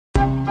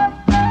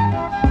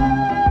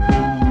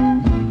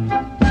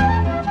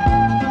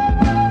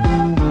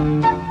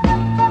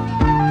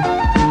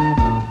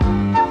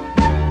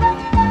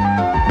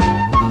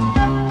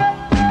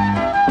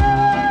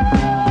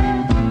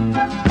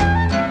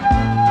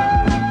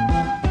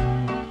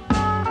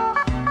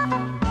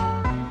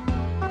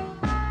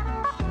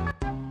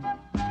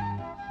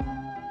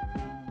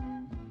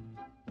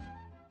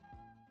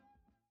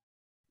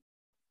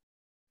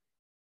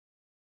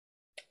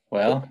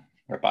Well,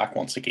 we're back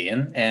once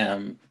again.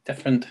 Bit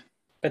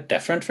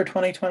different for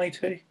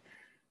 2022.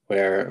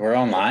 We're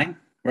online.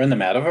 We're in the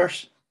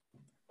metaverse.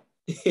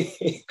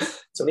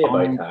 It's only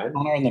about time.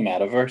 Conor in the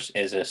metaverse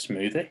is a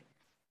smoothie.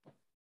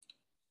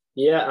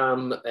 Yeah,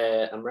 I'm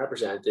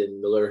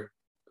representing Muller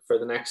for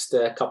the next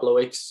couple of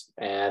weeks.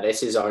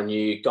 This is our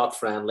new gut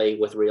friendly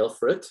with real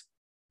fruit.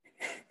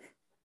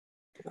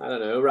 I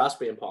don't know,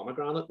 raspberry and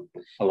pomegranate.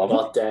 I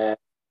love it.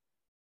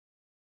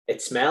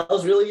 It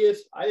smells really good.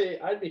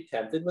 I'd be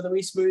tempted with a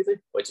wee smoothie,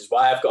 which is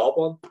why I've got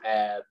one.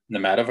 The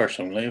metaverse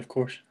only, of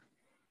course.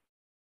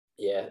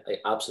 Yeah,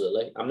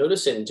 absolutely. I'm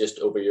noticing just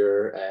over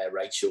your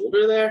right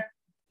shoulder there,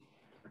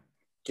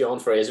 John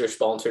Fraser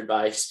sponsored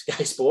by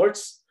Sky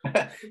Sports.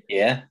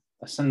 Yeah,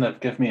 listen, they've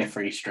given me a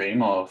free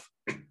stream of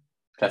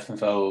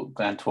Cliftonville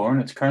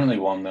Glentoran. It's currently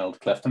 1-0 to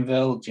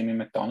Cliftonville. Jimmy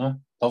McDonough,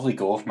 lovely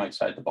goal from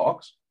outside the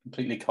box,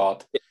 completely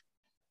caught.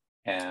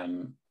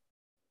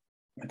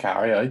 The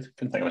carry out.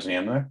 Couldn't think of his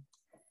name there.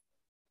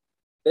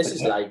 This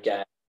is like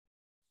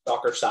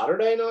Soccer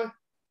Saturday now.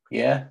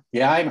 Yeah.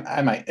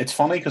 I might. It's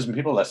funny because when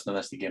people listen to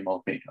this, the game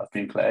have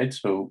been played,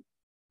 so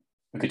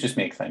we could just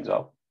make things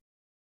up.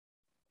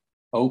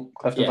 Oh,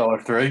 Cliftonville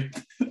are through.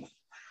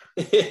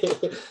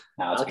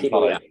 I'll keep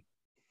it.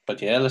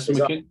 But yeah, listen,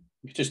 we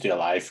could just do a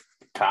live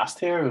cast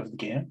here of the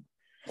game.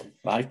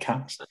 Live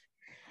cast.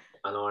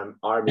 And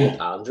our mate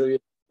Andrew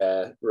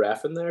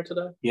ref in there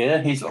today.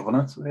 Yeah, he's loving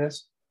it. So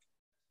yes.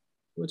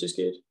 Which is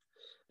good.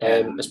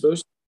 I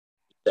suppose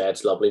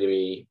it's lovely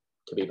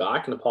to be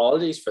back, and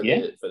apologies for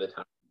the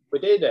time. We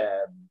did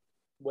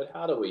we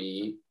had a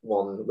wee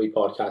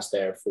podcast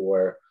there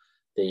for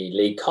the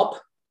League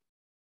Cup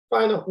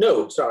final.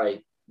 No,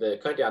 sorry, the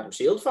County Antrim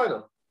Shield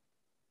final.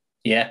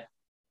 Yeah,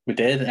 we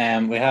did.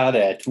 We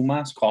had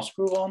Thomas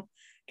Cosgrove on,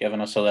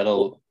 giving us a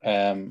little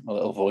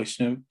voice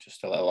note,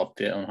 just a little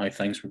update on how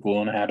things were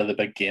going ahead of the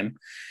big game.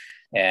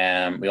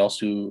 We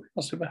also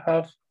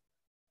have.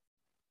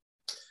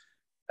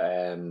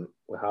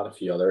 We had a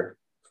few other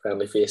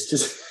friendly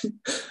faces,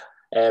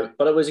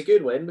 but it was a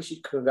good win. We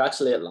should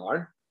congratulate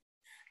Lauren.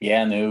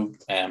 Yeah, no,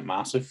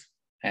 massive.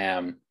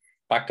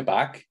 Back to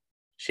back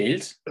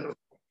shields.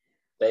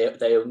 They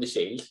own the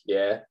shield,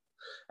 yeah.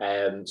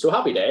 So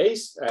happy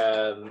days.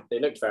 They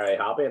looked very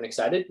happy and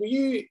excited.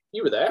 You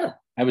were there?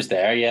 I was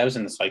there. Yeah, I was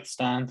in the south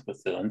stand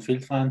with the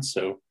Linfield fans.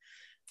 So,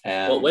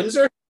 what,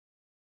 Windsor?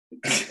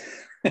 I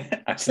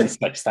was in the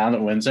south stand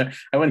at Windsor.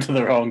 I went to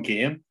the wrong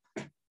game.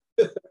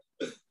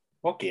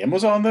 What game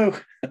was on though?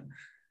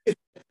 There's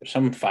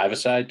some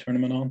five-a-side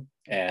tournament on.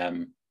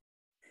 Where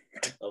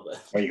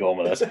are you going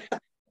with this?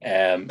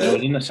 I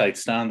was in the south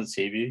stand at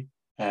Seaview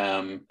with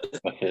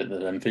the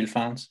Linfield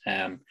fans.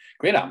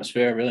 Great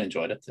atmosphere, really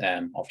enjoyed it.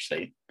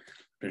 Obviously,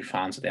 Blue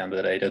fans at the end of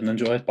the day didn't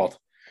enjoy it, but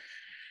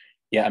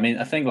yeah, I mean,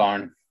 I think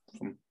Lauren,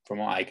 from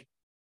what I could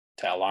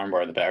tell, Lauren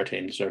were the better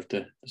team, deserved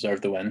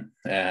the win.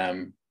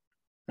 And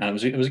it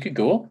was a good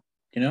goal,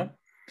 you know.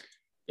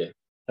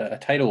 A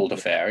tight old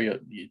affair, you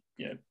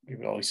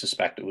would always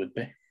suspect it would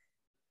be.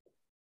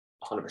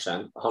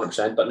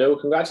 100%. But no,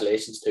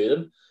 congratulations to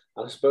them.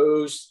 And I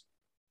suppose,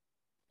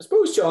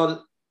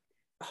 John,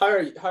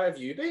 how have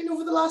you been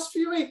over the last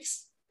few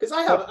weeks? Because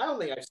I don't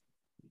think I've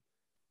seen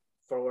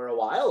for a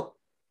while.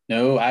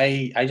 No,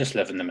 I just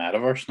live in the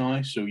metaverse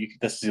now, so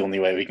this is the only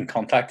way we can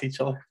contact each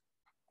other.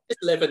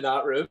 Just live in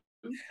that room.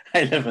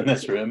 I live in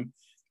this room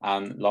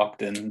and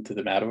locked into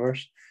the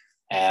metaverse.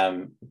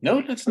 No,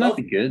 it's not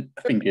been good.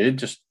 It's been good,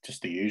 just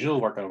the usual,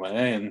 working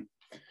away and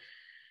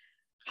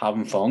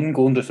having fun,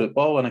 going to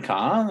football when I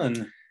can,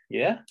 and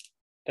yeah,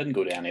 didn't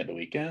go to any at the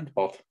weekend,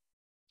 but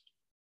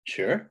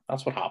sure,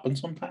 that's what happens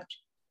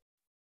sometimes.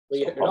 Well,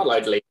 you're not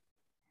allowed to leave.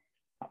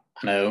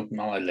 No, I'm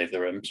not allowed to leave the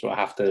room, so I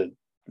have to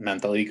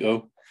mentally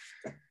go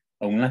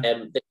only.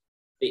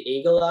 The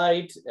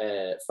eagle-eyed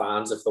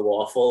fans of the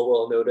Waffle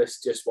will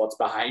notice just what's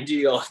behind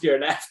you on your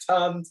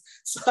left-hand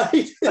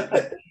side.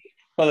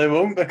 Well, they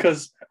won't,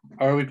 because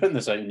are we putting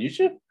this out on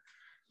YouTube?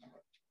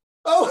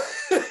 Oh,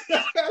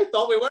 I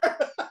thought we were.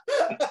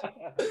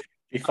 It'd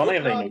be funny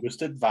if they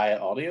noticed it via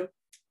audio.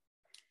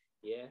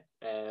 Yeah.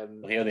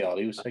 We'll hear the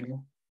audio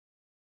signal.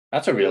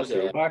 That's a real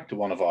throwback to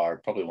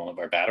probably one of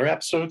our better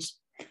episodes.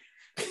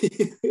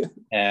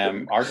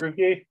 Art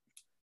review.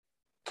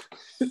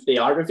 The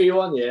art review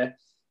one, yeah.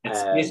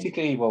 It's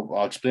basically, well,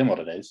 I'll explain what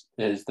it is.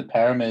 It is the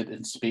pyramid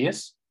in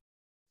space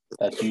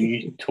that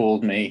you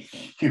told me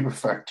you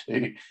referred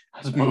to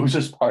as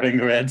Moses parting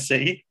the Red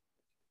Sea.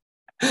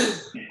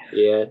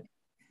 Yeah.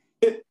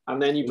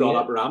 And then you brought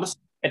up Ramesses.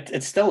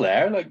 It's still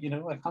there, like, you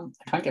know, I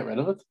can't get rid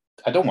of it.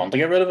 I don't want to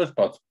get rid of it,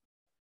 but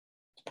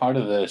it's part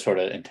of the sort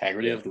of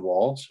integrity of the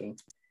wall. So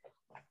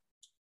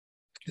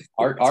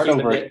art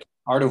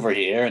over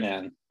here and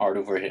then art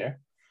over here.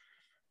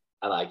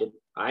 I like it.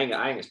 I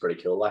think it's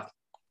pretty cool. Like,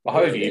 well,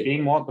 how have you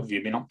been? What have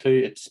you been up to?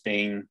 It's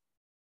been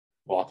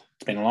a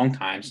long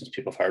time since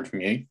people have heard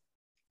from you.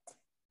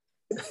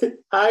 The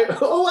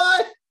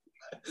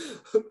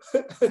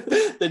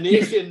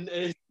nation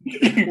is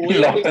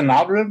locked in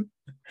that room.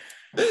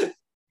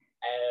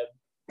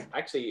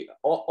 actually,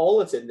 all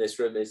that's in this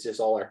room is just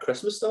all our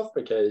Christmas stuff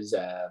because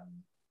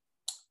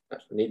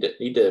we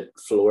need to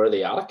floor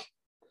the attic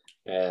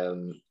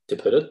to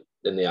put it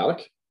in the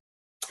attic.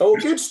 Oh,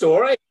 good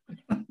story.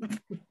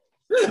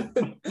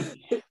 I'm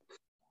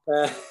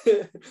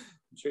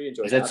sure you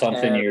enjoyed Is it that.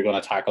 something you're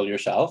going to tackle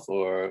yourself,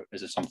 or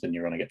is it something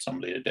you're going to get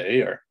somebody to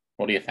do, or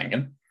what are you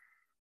thinking?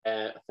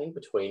 I think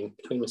between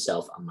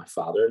myself and my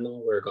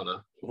father-in-law, we're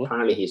gonna. What?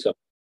 Apparently, he's got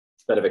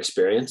a bit of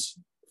experience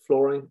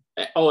flooring.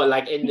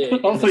 Like in the.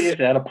 Hopefully, you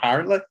said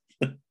apparently.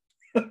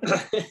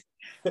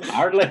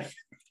 Apparently.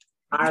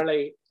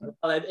 Apparently,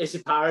 well, it's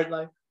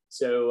apparently.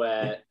 So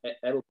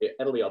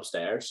it'll be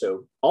upstairs.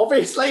 So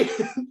obviously,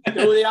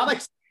 the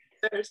attic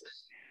upstairs.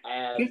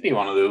 Could be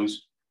one of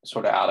those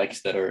sort of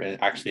attics that are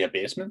actually a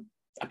basement.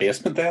 A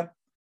basement, then.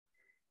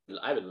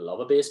 I would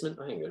love a basement.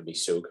 I think it would be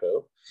so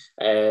cool.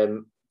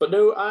 But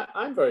no,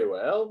 I'm very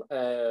well.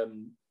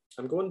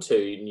 I'm going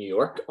to New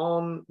York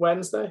on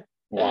Wednesday.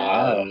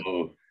 Wow.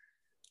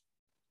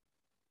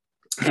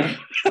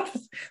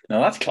 No,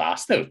 that's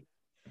class, though.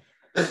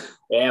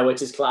 Yeah,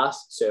 which is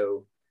class.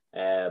 So,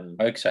 how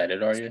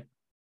excited are you?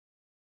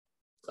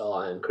 Oh,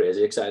 I'm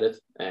crazy excited.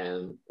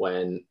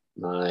 When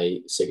my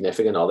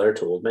significant other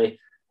told me,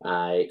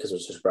 because it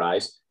was a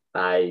surprise,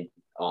 I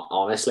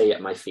honestly,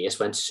 my face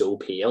went so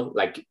pale.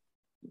 Like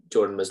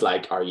Jordan was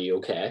like, "Are you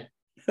okay?"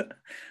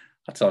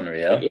 That's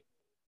unreal.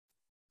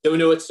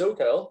 No, it's so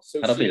cool. So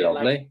that'll be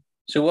lovely.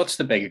 So, what's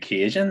the big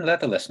occasion?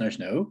 Let the listeners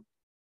know.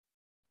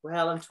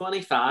 Well, I'm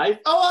 25.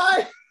 Oh,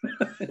 I.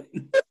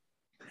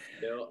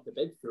 No,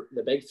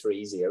 the big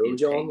 30,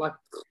 John. Like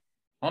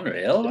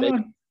unreal,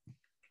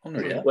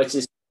 unreal. Which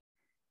is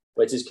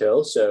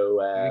cool.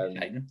 So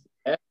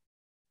yeah,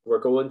 we're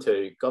going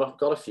to got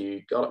a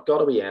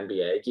wee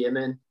NBA game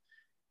in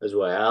as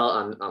well,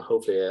 and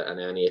hopefully an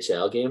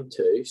NHL game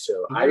too.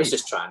 So I was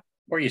just trying.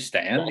 Where you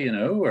stand, do you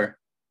know, or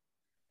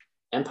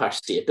Empire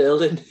State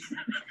Building.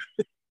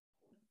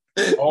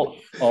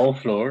 all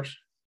floors.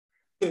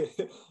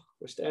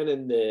 We're staying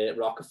in the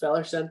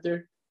Rockefeller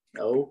Center.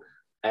 No,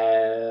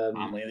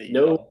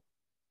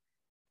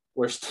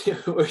 we're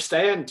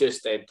staying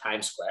just in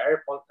Times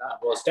Square.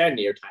 Well, staying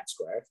near Times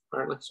Square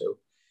apparently. So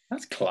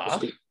that's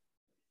class.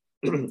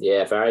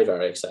 Yeah, very,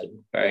 very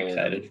exciting. Very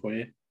excited for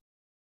you.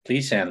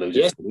 Please send loads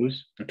of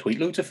photos and tweet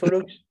loads of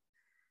photos.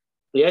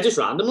 Yeah, just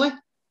randomly.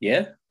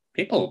 Yeah,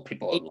 people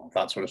love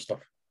that sort of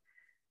stuff.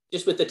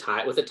 Just with the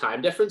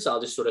time difference,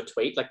 I'll just sort of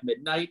tweet like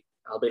midnight.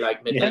 I'll be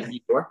like midnight New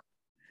York.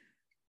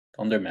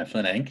 Dunder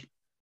Mifflin Inc.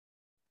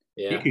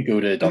 Yeah, you could go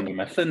to Dunder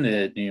Mifflin,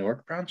 the New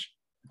York branch,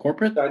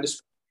 corporate. Down to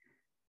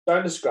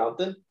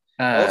Scranton.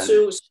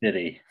 Also,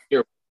 city.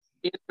 You're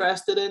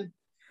interested in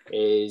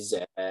is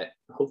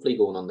hopefully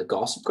going on the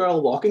Gossip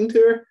Girl walking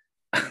tour.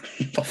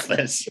 Love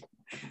this.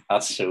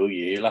 That's so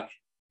you, like.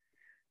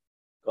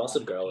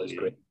 Gossip Girl is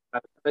great.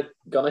 I'm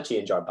gonna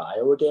change our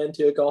bio again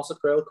to a Gossip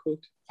Girl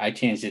quote. I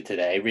changed it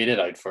today. Read it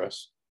out for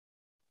us.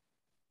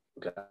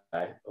 Okay,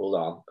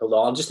 hold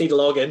on. Just need to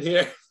log in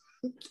here.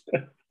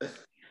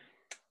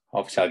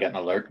 Obviously, I'll get an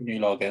alert when you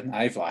log in.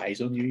 I have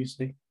eyes on you, you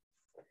see.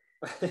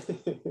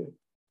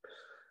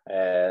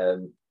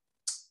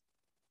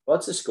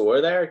 What's the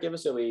score there? Give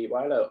us a wee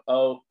while.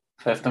 Oh,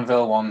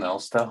 Cliftonville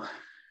 1-0 still.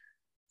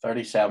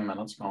 37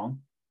 minutes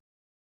gone.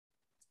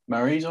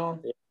 Murray's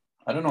on. Yeah.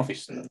 I don't know if he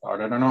started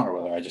or not, or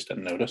whether I just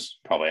didn't notice.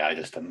 Probably I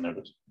just didn't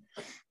notice.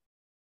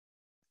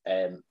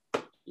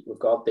 We've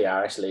got the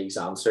Irish League's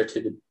answer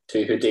to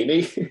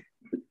Houdini.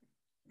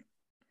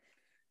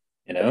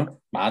 You know,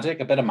 magic,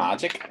 a bit of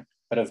magic, a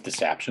bit of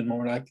deception,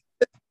 more like.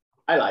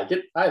 I like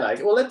it.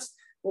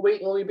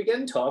 Well, we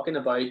begin talking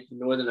about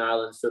Northern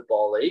Ireland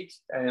Football League,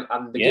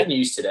 and the good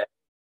news today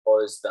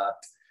was that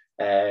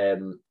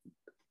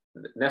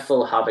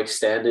Niffle have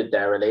extended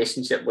their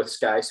relationship with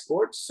Sky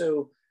Sports,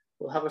 so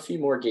we'll have a few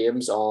more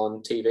games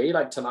on TV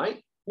like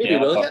tonight. Maybe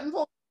we'll get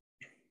involved.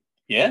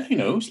 Yeah, who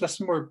knows?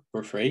 Listen,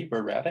 we're free.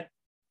 We're ready.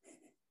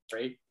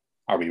 Free.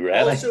 Are we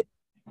ready? Also,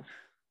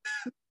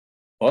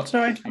 what?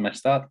 Sorry, I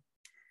missed that.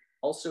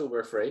 Also,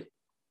 we're free.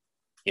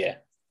 Yeah.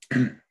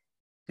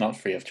 Not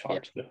free of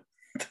charge, though.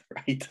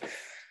 Right.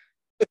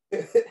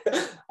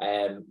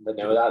 But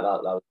no, that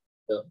was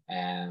cool.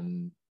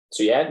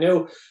 So yeah,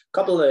 no,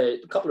 couple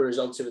of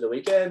results over the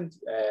weekend.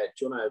 Do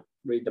you want to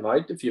read them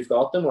out if you've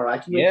got them, or I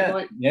can read them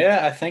out?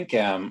 Yeah, I think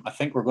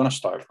we're going to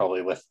start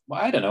probably with,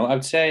 well, I don't know, I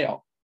would say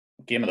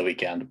game of the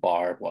weekend,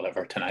 bar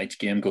whatever tonight's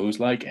game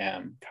goes like.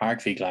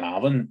 Carrick v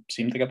Glenavon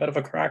seemed like a bit of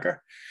a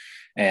cracker.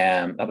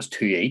 That was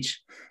 2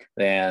 each.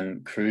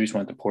 Then Crews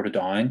went to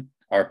Portadown,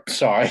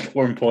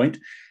 Warren Point.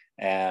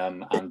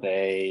 And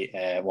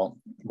they won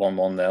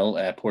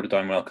 1-0.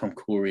 Portadown welcomed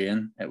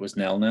Coleraine. It was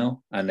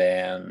 0-0. And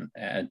then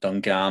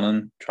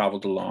Dungannon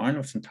travelled to Larne.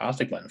 A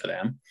fantastic win for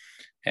them.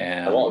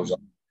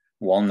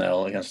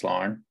 1-0 against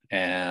Larne.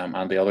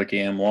 And the other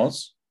game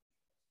was...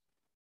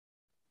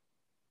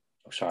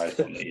 Oh, sorry.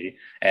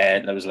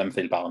 That was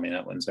Linfield Ballymena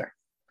at Windsor.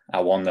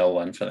 A 1-0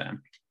 win for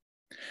them.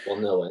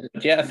 1-0 win.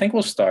 Yeah, I think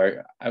we'll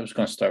start. I was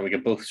going to start. We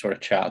could both sort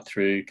of chat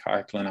through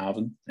Carrick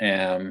Glenavon.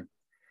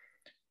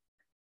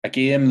 a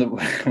game that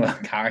well,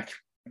 Carrick,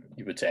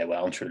 you would say,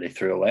 well and truly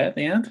threw away at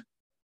the end.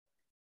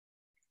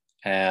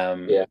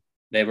 Yeah.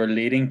 They were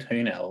leading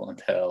 2-0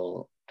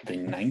 until the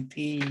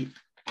 92nd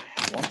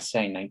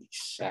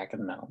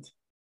minute.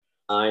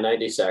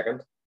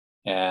 92nd.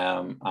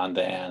 And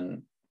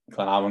then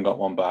Glenavon got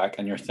one back,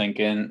 and you're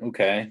thinking,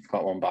 okay,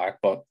 got one back,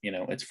 but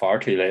it's far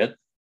too late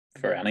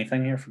for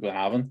anything here for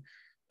Glenavon.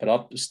 But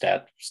up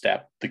step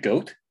the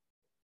GOAT,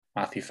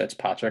 Matthew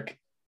Fitzpatrick.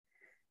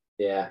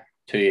 Yeah.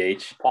 2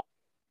 each.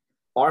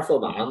 Powerful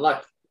man,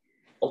 like.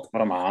 What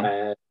a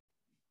man.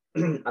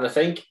 And I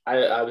think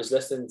I was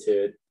listening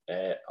to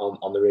it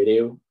on the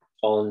radio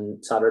on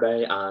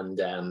Saturday, and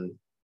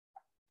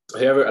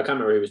whoever, I can't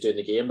remember who was doing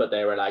the game, but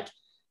they were like,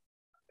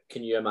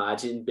 can you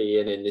imagine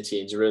being in the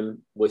change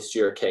room with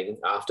Stuart King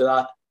after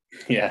that?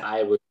 Yeah.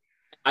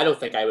 I don't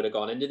think I would have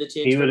gone into the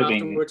change room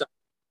afterwards.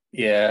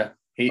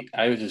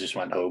 I would have just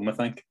went home, I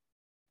think.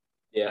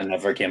 Yeah. And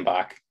never came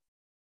back.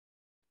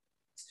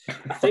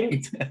 I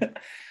think.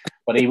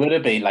 But he would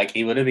have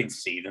been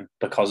seething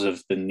because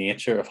of the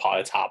nature of how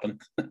it's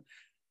happened.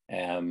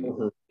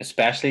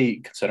 Especially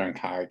considering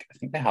Carrick, I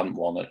think they hadn't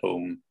won at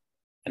home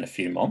in a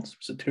few months.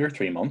 Was it 2 or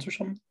 3 months or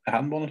something? They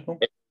hadn't won at home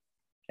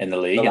in the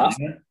league.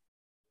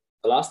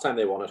 The last time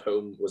they won at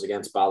home was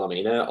against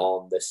Ballymena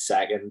on the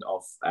 2nd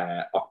of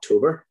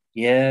October.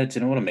 Yeah, do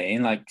you know what I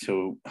mean? Like,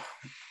 so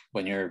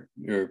when you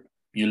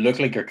look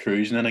like you're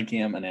cruising in a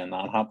game, and then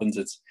that happens,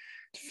 it's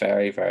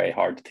very, very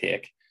hard to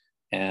take.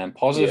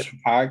 Positives for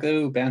Carrick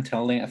though, Ben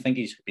Tilney, I think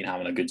he's been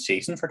having a good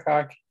season for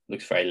Carrick.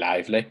 Looks very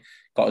lively.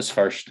 Got his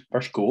first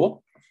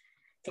goal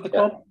for the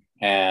club.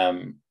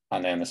 And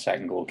then the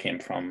second goal came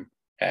from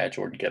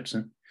Jordan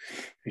Gibson,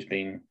 who's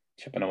been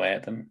chipping away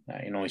at them.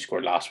 He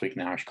scored last week in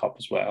the Irish Cup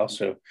as well.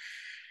 So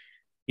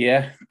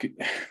yeah,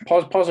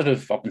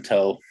 positive up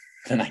until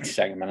the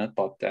 92nd minute.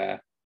 But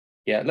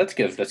let's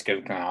give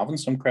Glenavon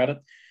some credit.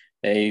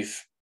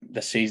 This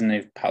season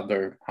they've had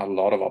a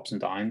lot of ups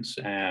and downs.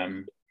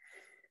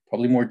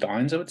 Probably more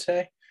downs, I would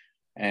say.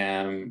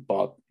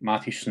 But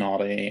Matthew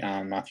Snoddy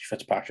and Matthew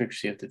Fitzpatrick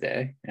saved the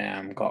day.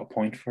 Got a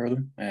point for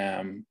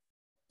them.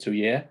 So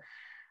yeah.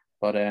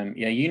 But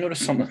you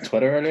noticed something on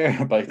Twitter earlier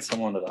about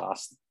someone that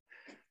asked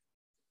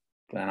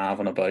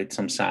Glenavon about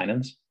some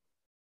signings.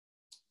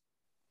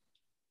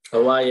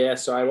 Oh yeah,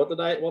 sorry. What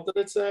did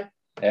it say?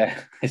 Yeah,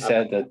 it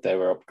said that they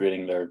were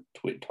upgrading their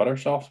Twitter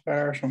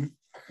software or something.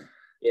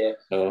 Yeah.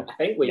 So I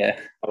think we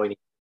need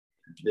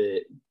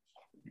the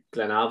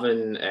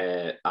Glenavon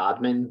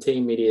admin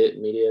team,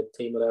 media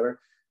team, whatever,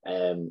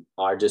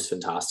 are just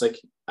fantastic.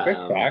 Great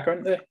crack,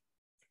 aren't they?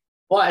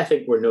 What I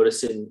think we're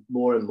noticing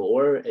more and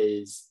more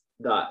is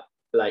that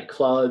like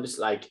clubs,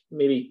 like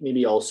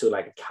maybe also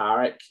like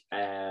Carrick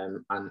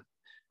and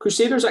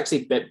Crusaders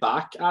actually bit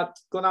back at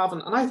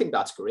Glenavon, and I think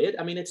that's great.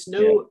 I mean, it's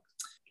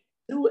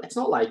it's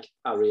not like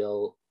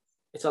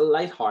it's a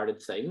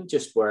light-hearted thing,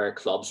 just where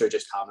clubs are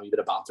just having a bit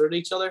of banter at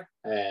each other,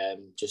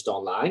 just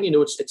online.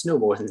 It's no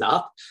more than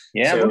that.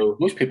 Yeah, so,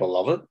 most people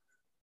love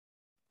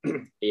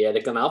it. Yeah,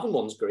 the Glenavon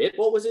one's great.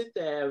 What was it?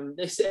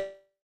 They said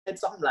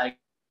something like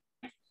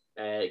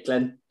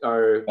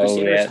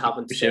Crusaders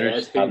haven't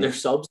said who their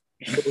subs.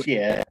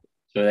 Yeah,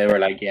 so they were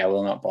like, "Yeah,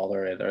 we'll not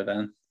bother either."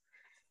 Then,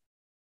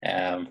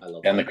 and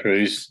the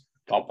Crews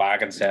got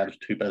back and said,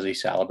 "Too busy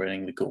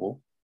celebrating the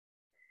goal."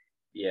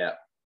 Yeah,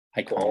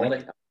 iconic.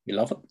 Quality. You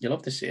love it. You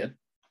love to see it.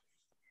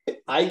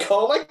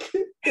 Iconic.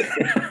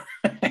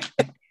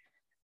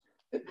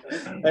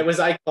 It was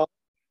iconic.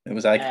 It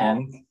was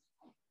iconic.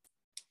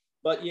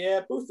 But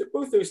yeah, both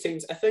those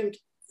teams. I think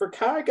for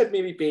Carrick, it'd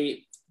maybe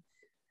be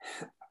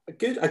a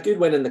good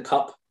win in the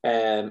cup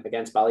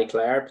against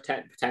Ballyclare.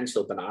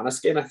 Potential banana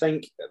skin. I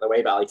think the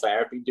way Ballyclare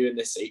have been doing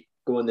this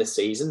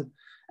season,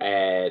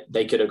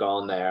 they could have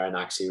gone there and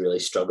actually really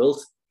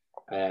struggled.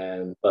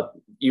 But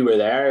you were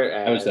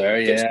there. I was there.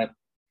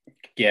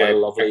 Yeah,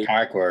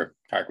 Carrick were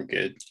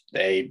good.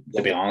 They,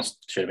 to be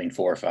honest, should have been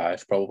 4 or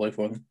 5 probably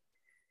for them.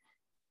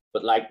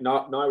 But like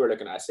now we're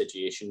looking at a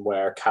situation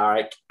where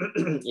Carrick,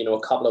 a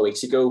couple of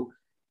weeks ago,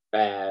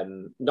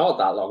 not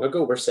that long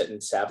ago, we're sitting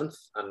 7th,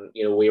 and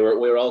we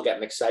were all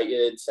getting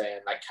excited,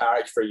 saying like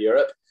Carrick for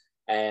Europe,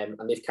 and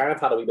they've kind of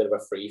had a wee bit of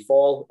a free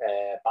fall.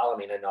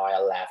 Ballymena now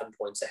 11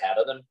 points ahead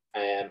of them,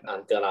 and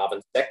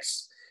Glenavon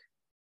 6.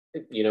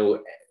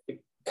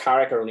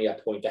 Carrick are only a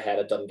point ahead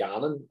of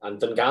Dungannon, and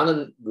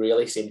Dungannon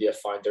really seem to have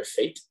found their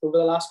feet over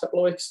the last couple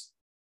of weeks.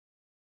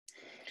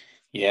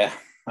 Yeah,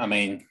 I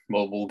mean,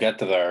 we'll get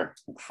to their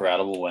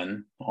incredible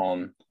win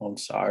on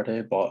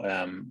Saturday, but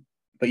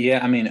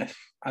yeah, I mean,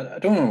 I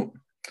don't know.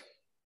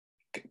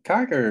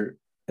 Carrick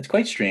it's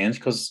quite strange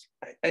because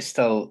I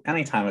still,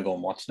 anytime I go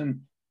and watch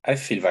them, I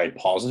feel very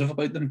positive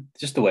about them.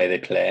 Just the way they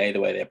play, the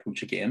way they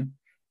approach a game.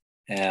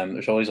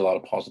 There's always a lot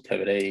of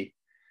positivity.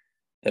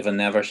 They have a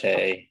never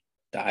say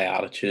die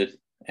attitude.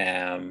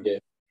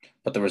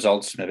 But the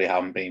results maybe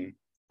haven't been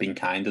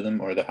kind to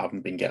them, or they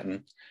haven't been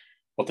getting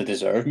what they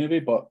deserve maybe.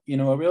 But I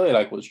really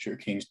like what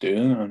Stuart King's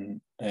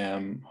doing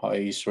and how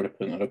he's sort of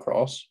putting it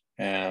across.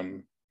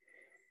 And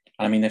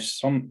I mean, there's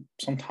some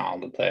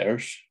talented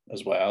players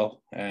as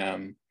well.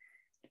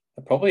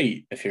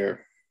 Probably if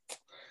you're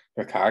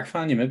a Carrick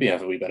fan, you maybe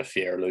have a wee bit of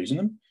fear losing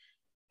them.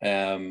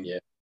 Yeah.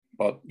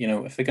 But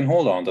if they can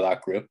hold on to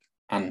that group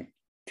and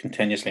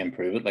continuously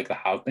improve it like they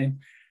have been,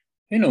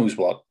 who knows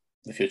what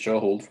the future will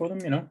hold for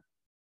them?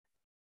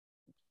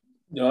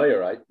 No,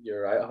 you're right.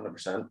 You're right,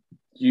 100%.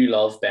 You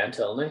love Ben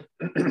Tilney.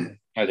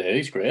 I do.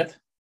 He's great.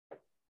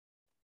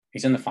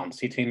 He's in the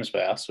fantasy team as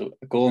well. So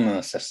a goal and an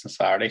assist on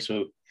Saturday.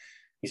 So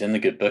he's in the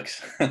good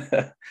books.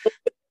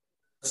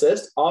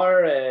 Assist.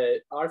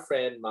 Our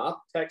friend Matt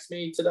texted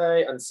me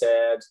today and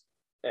said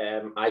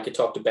I could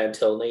talk to Ben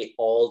Tilney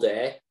all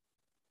day.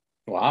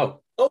 Wow.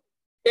 Oh,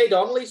 Jay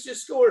Donnelly's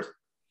just scored.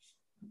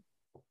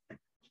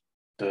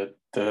 Da,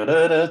 da,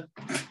 da, da.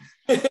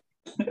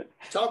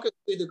 Talk us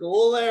through the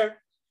goal there.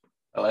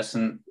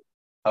 Listen,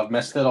 I've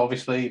missed it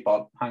obviously,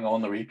 but hang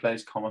on, the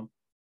replay's coming.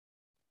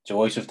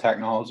 Joys of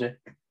technology.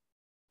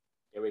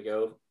 Here we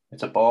go.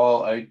 It's a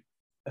ball out.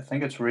 I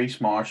think it's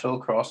Reece Marshall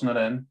crossing it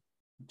in.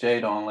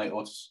 Jay Donnelly. Oh,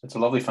 it's a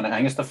lovely finish. I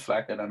think it's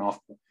deflected and off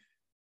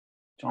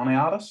Johnny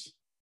Addis.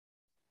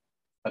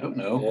 I don't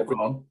know.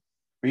 Yeah.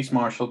 Reece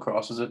Marshall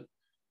crosses it.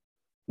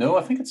 No,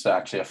 I think it's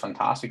actually a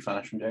fantastic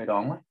finish from Jay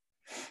Donnelly.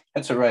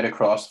 Hits it right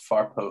across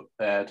the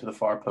to the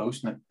far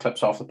post, and it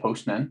clips off the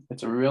post and in.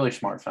 It's a really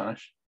smart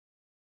finish.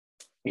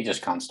 He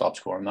just can't stop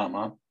scoring that,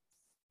 man.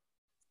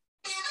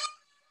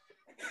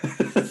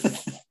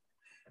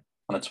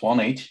 And it's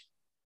 1 each.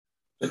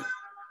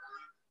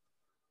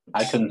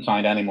 I couldn't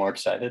sound any more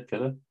excited,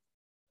 could I?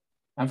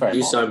 I'm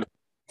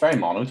very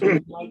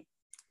monotone.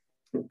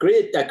 A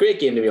great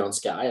game to be on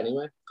Sky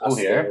anyway.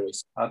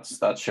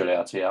 That's surely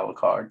a yellow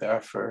card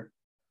there for.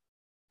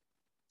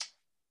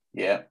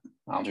 Yeah,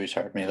 Andrew's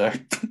heard me there.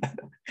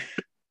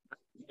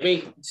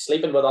 Me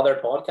sleeping with other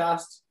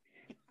podcasts.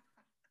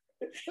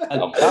 I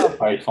love that.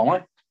 Very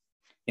funny.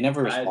 He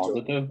never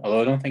responded though.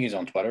 Although I don't think he's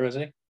on Twitter, is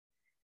he?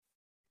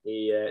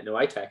 No,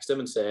 I texted him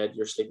and said,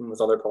 "You're sleeping with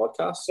other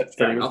podcasts."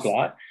 Fair enough.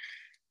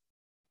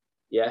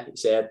 Yeah, he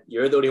said,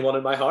 "You're the only one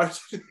in my heart."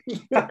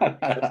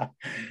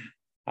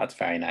 That's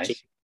very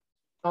nice.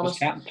 I was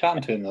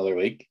chatting to him the other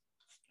week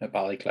at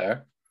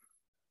Ballyclare.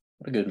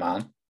 What a good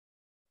man.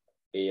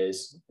 He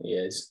is.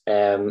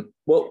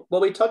 Will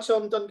we touch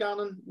on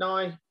Dungannon now?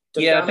 I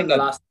think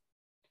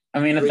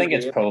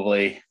it's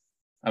probably.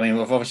 I mean,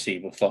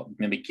 we've thought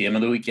maybe game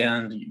of the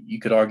weekend. You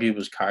could argue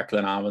was Carrick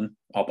and Avon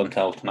up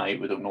until tonight.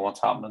 We don't know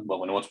what's happening.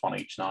 Well, we know it's 1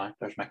 each now.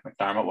 There's Mick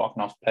McDermott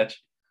walking off the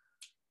pitch.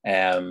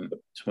 So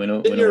we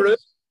know.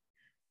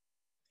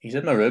 He's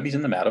in my room. He's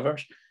in the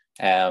Metaverse.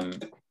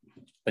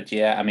 But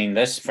yeah, I mean,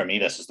 this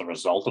is the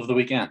result of the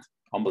weekend.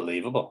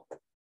 Unbelievable.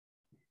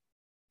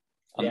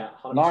 And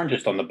Lauren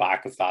just on the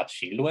back of that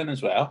Shield win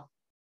as well.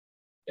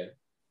 Yeah.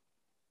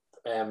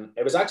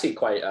 It was actually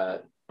quite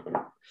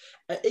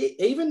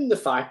even the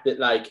fact that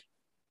like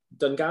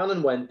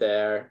Dungannon went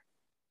there,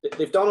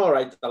 they've done all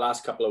right the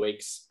last couple of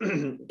weeks,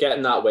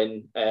 getting that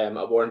win at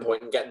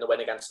Warrenpoint and getting the win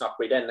against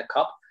Knockreed in the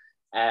cup.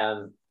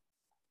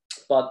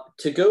 But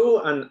to go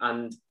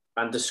and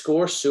to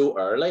score so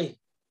early,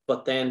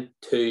 but then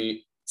to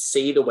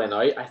see the win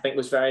out, I think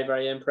was very,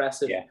 very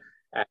impressive. Yeah.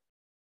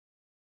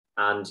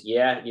 And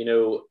yeah,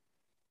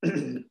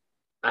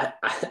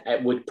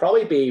 it would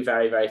probably be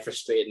very, very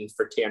frustrating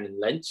for Tiernan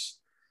Lynch,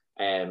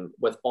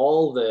 with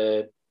all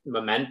the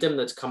momentum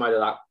that's come out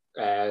of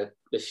that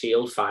the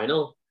Shield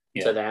final,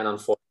 to then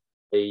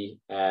unfortunately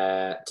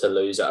to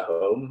lose at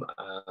home.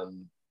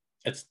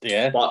 It's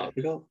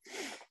difficult.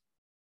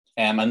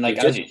 And like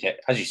as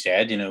you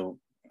said,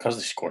 because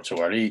they scored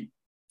so early.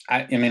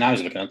 I mean, I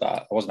was looking at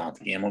that. I wasn't at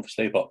the game,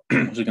 obviously, but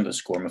I was looking at the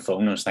score on my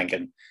phone. And I was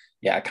thinking,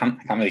 I can't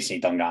really see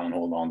Dungannon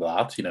holding on to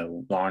that.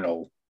 Lauren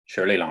will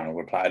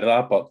reply to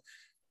that, but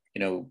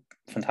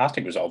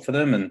fantastic result for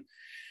them, and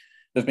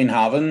they've been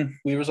having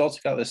wee results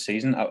like that this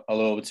season.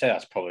 Although I would say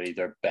that's probably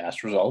their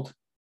best result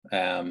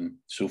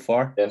so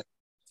far.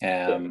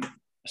 Yeah.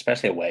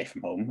 Especially away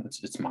from home,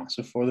 it's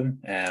massive for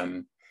them.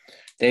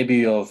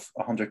 Debut of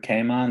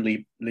 100k man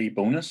Lee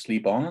Bonus.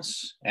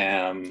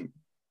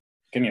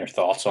 Give me your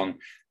thoughts on.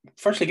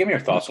 Firstly, give me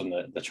your thoughts on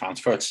the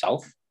transfer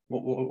itself.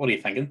 What are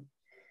you thinking?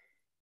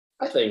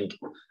 I think,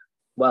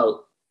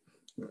 well,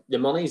 the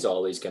money's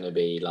always going to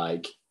be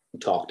like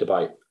talked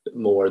about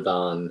more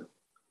than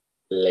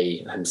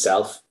Lee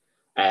himself,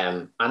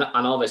 and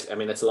obviously, I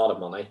mean, it's a lot of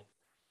money,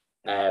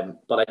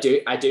 but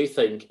I do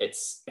think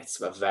it's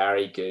a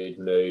very good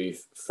move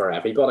for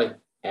everybody.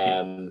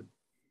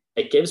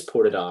 It gives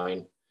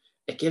Portadown,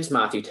 it gives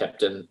Matthew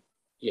Tipton,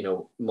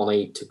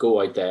 money to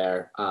go out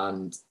there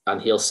and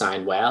he'll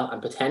sign well, and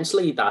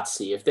potentially that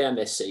saved them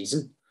this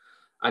season.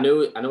 I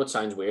know it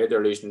sounds weird.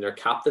 They're losing their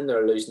captain,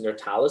 they're losing their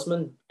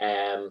talisman,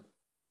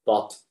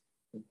 but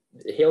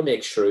he'll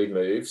make shrewd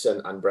moves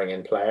and bring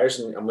in players,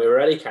 and we've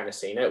already kind of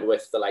seen it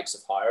with the likes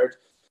of Howard,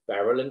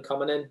 Beverland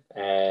coming in,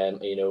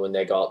 when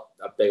they got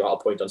a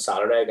point on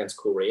Saturday against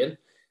Coleraine.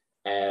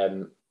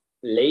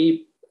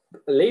 Lee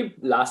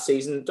last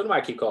season, don't know why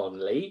I keep calling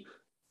him Lee.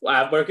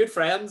 We're good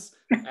friends.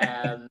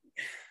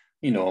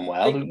 You know him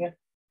well, don't you?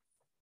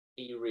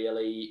 he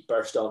really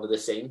burst onto the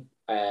scene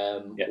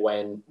Yeah.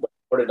 when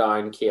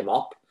Portadown came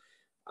up.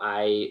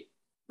 I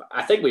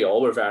think we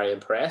all were very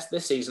impressed.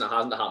 This season it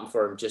hasn't happened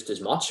for him just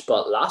as much,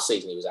 but last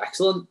season he was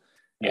excellent.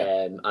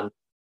 Yeah. And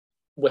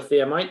with the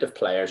amount of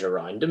players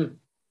around him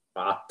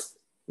at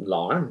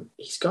Larne,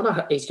 he's gonna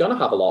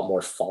have a lot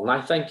more fun,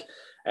 I think.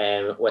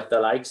 With the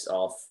likes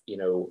of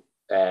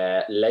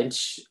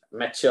Lynch,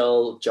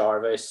 Mitchell,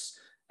 Jarvis,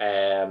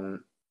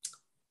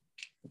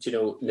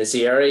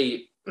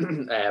 Naziri,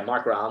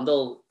 Mark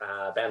Randall,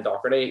 Ben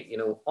Doherty,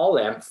 all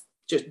them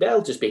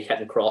they'll just be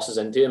hitting crosses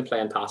into him,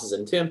 playing passes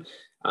into him.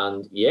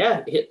 And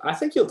yeah, I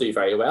think he'll do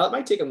very well. It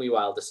might take him a wee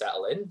while to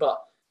settle in,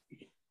 but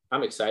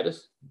I'm excited.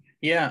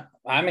 Yeah,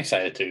 I'm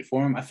excited too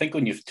for him. I think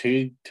when you've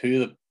two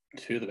of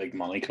the big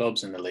money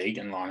clubs in the league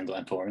and Larne and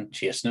Glentoran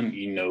chasing him,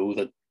 you know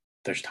that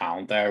there's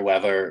talent there.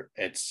 Whether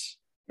it's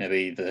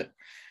maybe the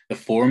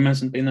form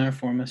hasn't been there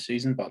for him this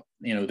season, but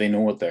they know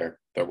what they're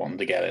wanting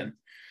to get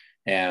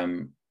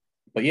in.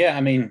 But yeah,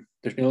 I mean,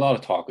 there's been a lot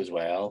of talk as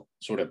well.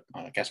 Sort of,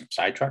 I guess I'm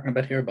sidetracking a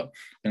bit here, but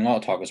been a lot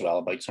of talk as well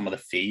about some of the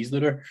fees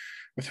that are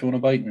thrown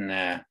about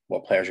and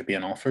what players are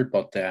being offered.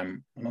 But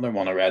another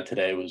one I read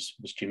today was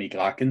Jimmy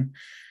Glacken.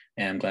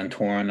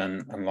 Glentoran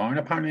and Larne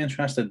apparently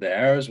interested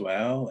there as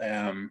well.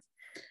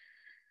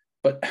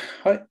 But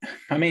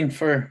I mean,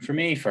 for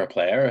me, for a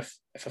player,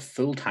 if a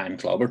full-time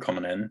club are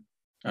coming in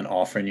and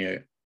offering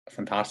you a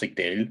fantastic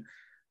deal,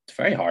 it's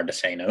very hard to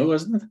say no,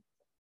 isn't it?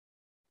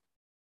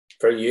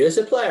 For you as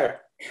a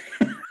player?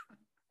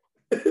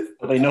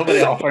 There'll be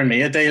nobody offering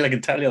me a deal, I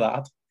can tell you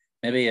that.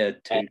 Maybe a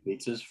 2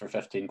 pizzas for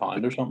 £15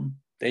 or something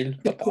deal,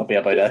 but that'll be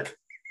about it.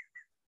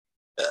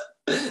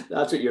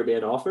 That's what you're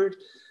being offered.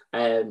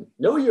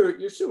 No,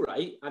 you're so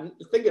right. And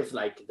think of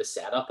like the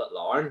setup at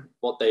Larne,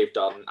 what they've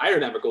done. I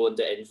remember going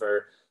to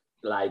Inver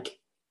like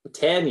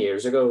 10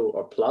 years ago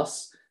or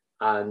plus,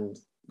 and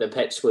the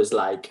pitch was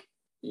like,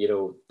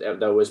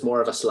 there was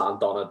more of a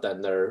slant on it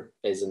than there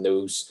is in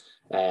those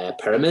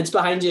pyramids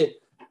behind you.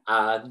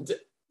 And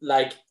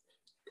like,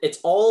 it's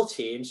all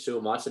changed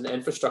so much, and the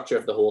infrastructure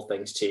of the whole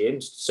thing's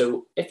changed.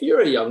 So if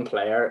you're a young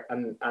player,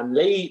 and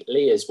Lee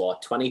is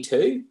what,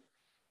 22?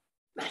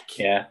 Like,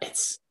 yeah,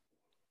 it's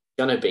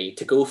gonna be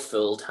to go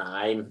full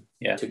time,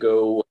 yeah, to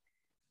go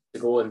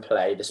and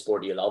play the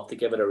sport you love, to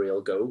give it a real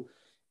go.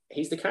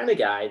 He's the kind of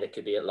guy that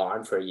could be at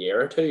Larne for a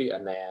year or two,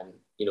 and then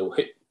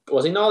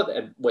was he not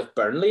with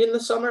Burnley in the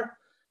summer?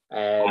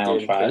 on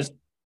trial.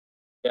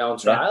 On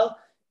trial.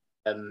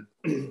 Yeah.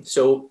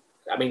 So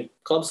I mean,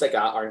 clubs like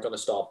that aren't going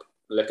to stop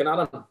looking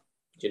at him.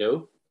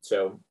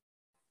 So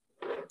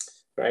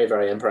very,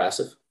 very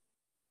impressive.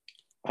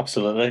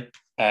 Absolutely.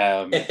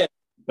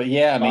 But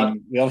yeah, I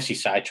mean, we obviously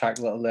sidetracked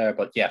a little there,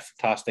 but yeah,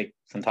 fantastic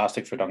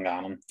for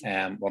Dungannon.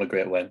 What a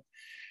great win.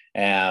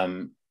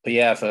 But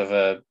yeah, if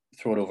I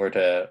throw it over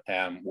to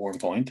Warren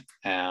Point,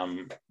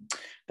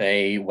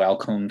 they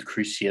welcomed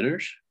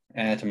Crusaders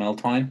to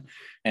Milltown.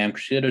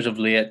 Crusaders of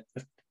late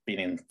have been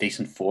in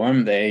decent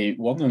form. They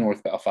won the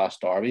North Belfast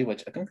Derby,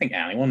 which I don't think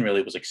anyone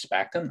really was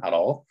expecting at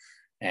all.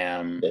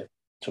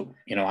 So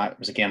it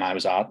was a game I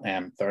was at,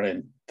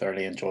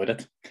 thoroughly enjoyed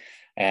it.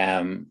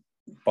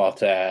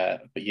 But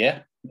yeah,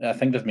 I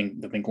think they've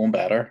been going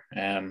better,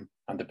 and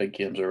the big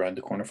games are around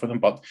the corner for them.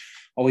 But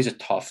always a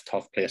tough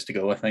place to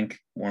go, I think.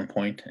 Warren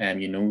Point,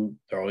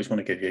 they're always going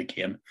to give you a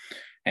game,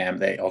 and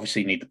they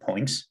obviously need the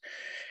points.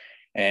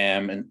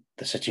 And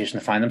the situation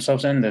they find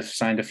themselves in, they've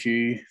signed a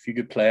few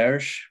good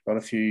players, got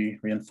a few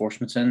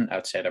reinforcements in.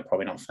 I'd say they're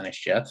probably not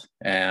finished yet,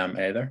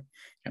 either.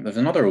 And there's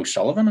another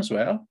O'Sullivan as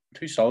well,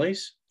 2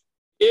 Sullys.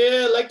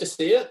 Yeah, I'd like to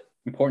see it.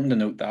 Important to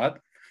note that.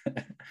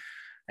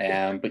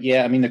 But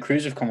yeah, I mean, the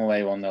Crews have come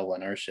away 1-0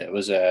 winners. It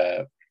was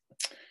a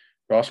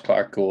Ross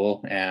Clark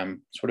goal.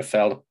 Sort of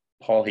fell to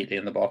Paul Heatley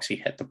in the box. He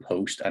hit the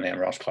post, and then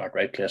Ross Clark,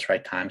 right place,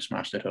 right time,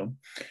 smashed it home.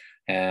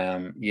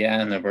 And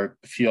there were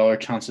a few other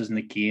chances in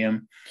the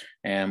game.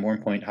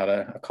 Warren Point had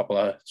a couple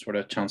of sort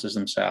of chances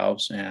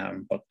themselves,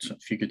 but a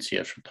few good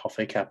saves from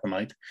Tuffy kept them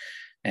out.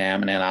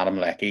 And then Adam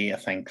Leckie, I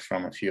think,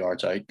 from a few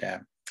yards out,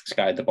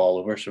 skied the ball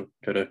over, so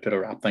could have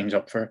wrapped things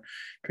up for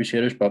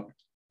Crusaders. But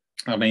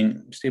I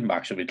mean, Stephen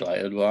Back should be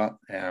delighted with that.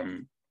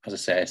 As I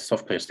say, it's a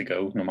tough place to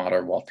go, no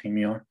matter what team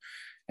you are.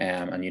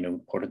 And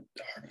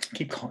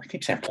keep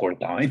saying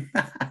Portadown.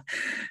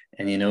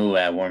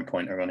 And Warren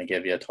Point are going to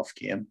give you a tough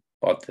game.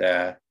 But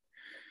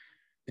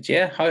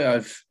yeah,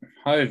 how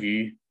have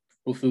you,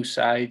 both those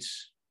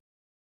sides?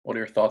 What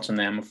are your thoughts on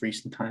them of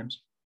recent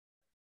times?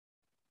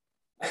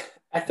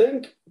 I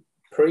think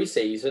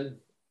pre-season,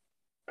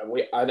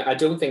 I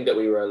don't think that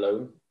we were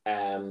alone.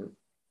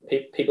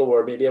 People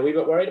were maybe a wee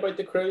bit worried about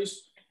the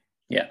Crews.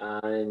 Yeah.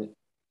 And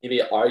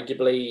maybe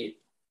arguably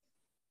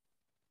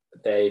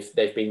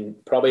they've been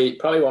probably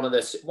one of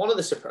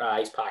the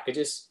surprise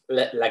packages.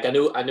 Like I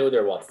know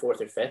they're what,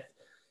 4th or 5th,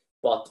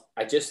 but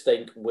I just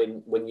think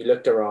when you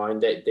looked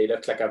around, they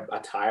looked like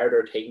a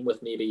tireder team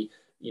with maybe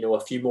a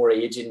few more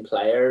aging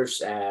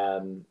players.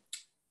 And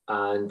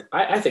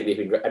I think they've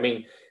been great. I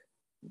mean,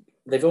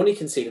 they've only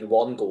conceded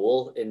 1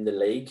 goal in the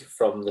league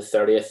from the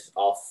 30th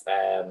of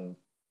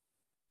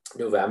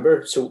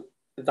November. So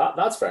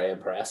that's very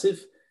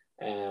impressive.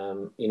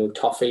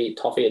 Toffee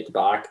at the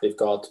back. They've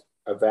got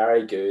a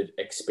very good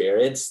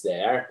experience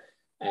there.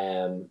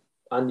 And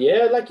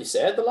yeah, like you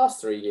said, the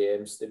last three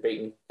games they've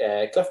beaten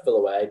Cliftonville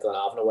away,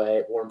 Glenavon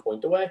away,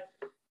 Warrenpoint away.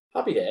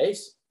 Happy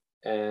days.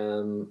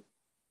 Probably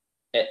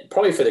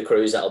for the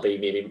Crews, that'll be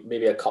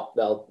maybe a cup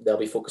they'll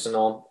be focusing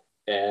on.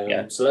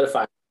 Yeah.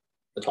 Solidifying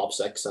the top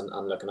six and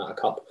looking at a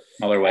cup.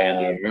 Another way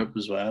into Europe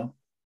as well.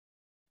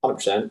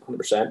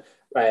 100%.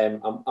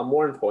 And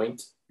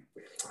Warrenpoint,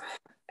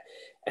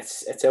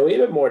 it's a wee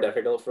bit more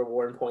difficult for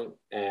Warrenpoint.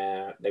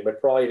 They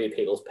would probably be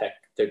people's pick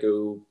to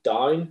go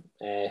down.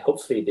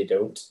 Hopefully they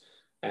don't.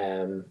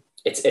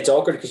 It's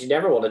awkward because you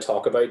never want to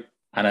talk about.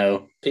 I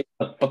know,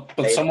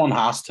 but someone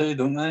has to,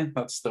 don't they?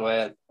 That's the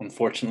way it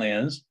unfortunately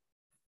is.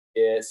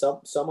 Yeah,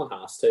 someone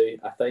has to.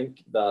 I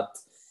think that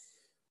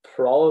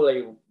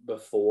probably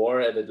before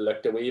it had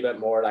looked a wee bit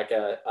more like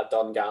a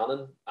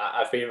Dungannon.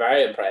 I've been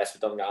very impressed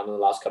with Dungannon in the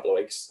last couple of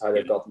weeks, how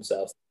they've got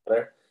themselves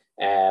together.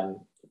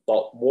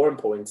 But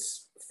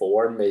Warrenpoint's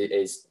form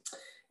is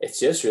it's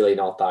just really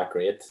not that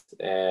great.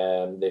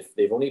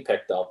 They've only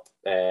picked up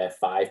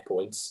 5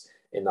 points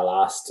in the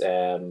last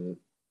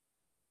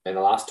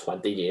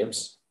 20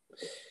 games.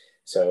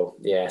 So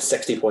yeah,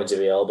 60 points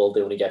available.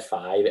 They only get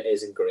 5. It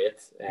isn't great.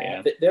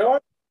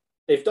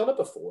 They've done it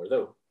before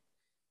though,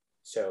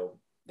 so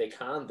they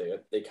can do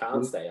it. They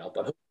can stay up.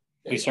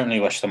 We certainly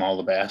wish them all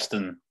the best.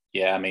 And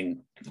yeah, I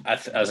mean,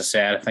 as I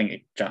said, I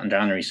think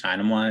January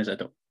signing wise, I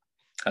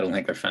don't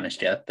think they're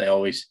finished yet. They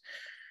always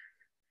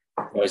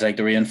like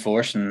to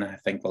reinforce, and I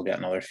think we'll get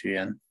another few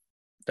in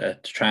to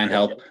try and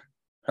help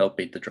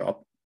beat the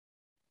drop.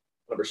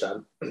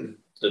 100%.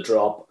 The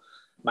drop.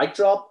 Mic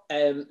drop.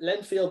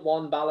 Linfield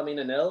 1,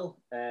 Ballymena 0.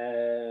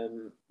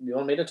 You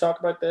want me to talk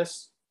about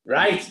this?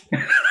 Right.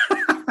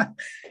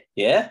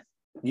 Yeah,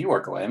 you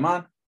work away,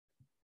 man.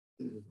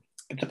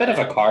 It's a bit of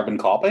a carbon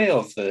copy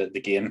of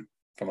the game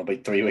from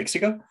about 3 weeks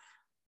ago.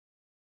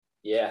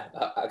 Yeah,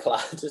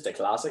 just a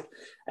classic.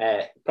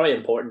 Probably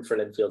important for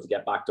Linfield to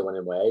get back to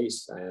winning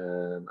ways,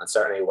 and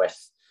certainly with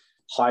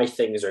how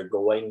things are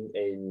going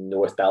in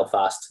North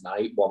Belfast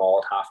tonight,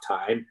 1-1 at half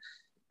time.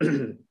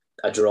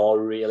 A draw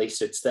really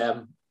suits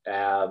them.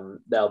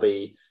 They'll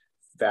be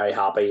very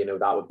happy.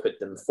 That would put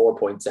them 4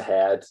 points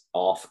ahead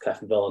of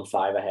Cliftonville and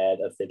 5 ahead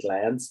of the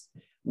Glens.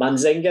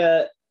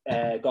 Manzinga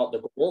got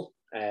the goal,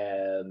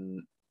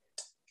 and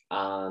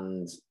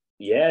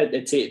yeah,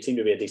 it seemed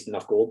to be a decent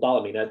enough goal.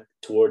 Ballymena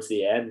towards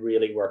the end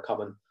really were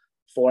coming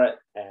for it.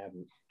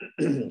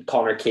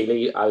 Conor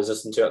Keeley, I was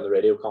listening to it on the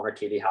radio. Conor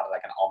Keeley had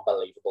like an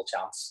unbelievable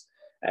chance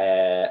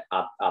at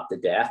the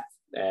death.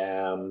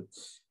 And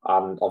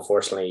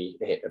unfortunately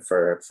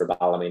for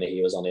Ballymena,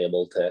 he was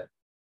unable to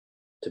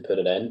put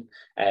it in.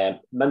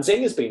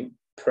 Manzing has been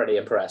pretty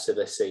impressive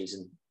this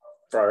season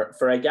for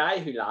a guy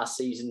who last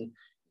season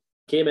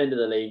came into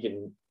the league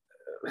and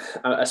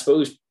I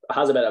suppose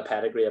has a bit of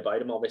pedigree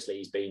about him. Obviously,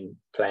 he's been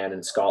playing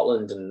in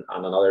Scotland and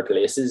in other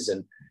places,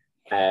 and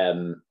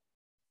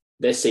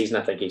this season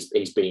I think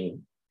he's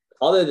been,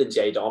 other than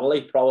Jay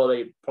Donnelly,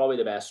 probably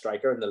the best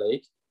striker in the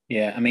league.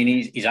 Yeah, I mean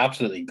he's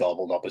absolutely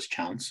gobbled up his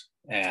chance.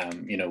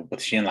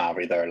 With Shane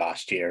Lavery there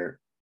last year,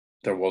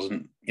 there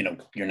wasn't, you're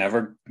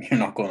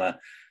not going to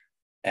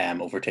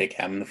overtake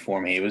him in the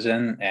form he was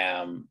in.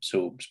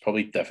 So it's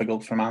probably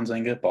difficult for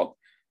Manzinga. But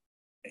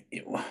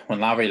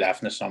when Lavery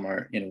left in the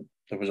summer,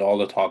 there was all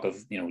the talk of,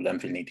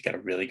 Linfield need to get a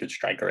really good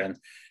striker in.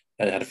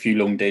 They had a few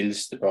loan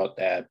deals. They brought,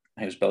 it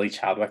was Billy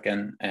Chadwick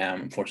in.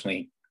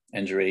 Unfortunately,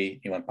 injury.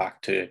 He went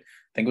back to, I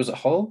think it was at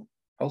Hull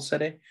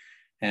City.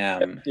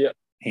 Yeah.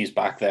 He's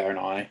back there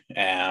now.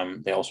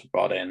 They also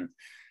brought in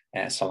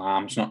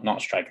Salam's not a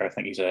striker. I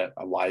think he's a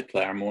wide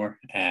player more.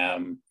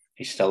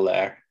 He's still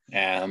there.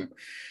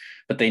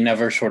 But they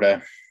never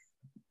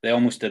they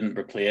almost didn't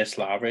replace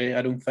Lavery,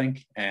 I don't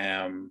think.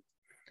 And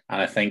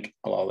I think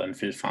a lot of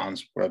Linfield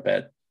fans were a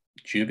bit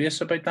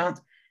dubious about that.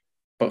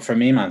 But for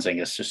me,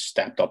 Manzinga's just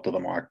stepped up to the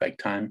mark big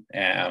time.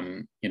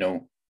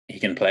 He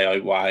can play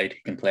out wide.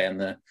 He can play in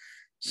the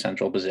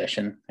central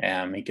position.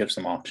 He gives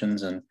them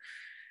options. And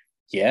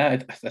yeah,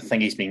 I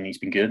think he's been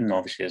good. And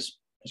obviously his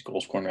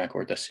goal scoring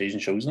record this season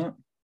shows that.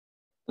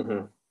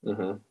 Mm-hmm.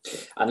 Mm-hmm.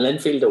 And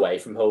Linfield away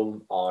from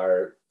home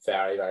are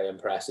very, very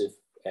impressive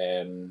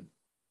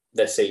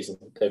this season.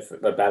 They've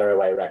a better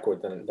away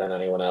record than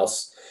anyone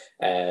else,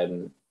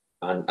 and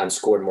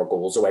scored more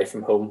goals away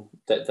from home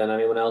than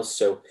anyone else.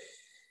 So,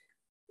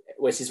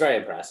 which is very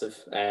impressive.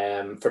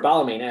 For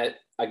Ballymena,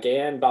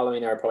 again,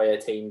 Ballymena are probably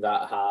a team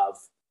that have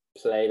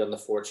played on the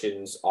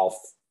fortunes of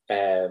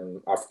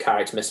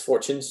Carrick's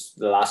misfortunes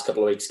the last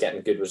couple of weeks,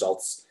 getting good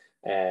results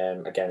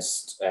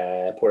against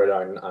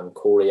Portadown and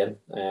Corian.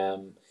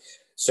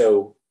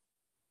 So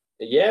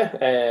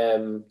yeah,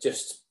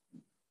 just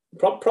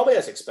probably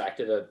as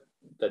expected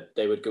that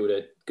they would go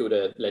to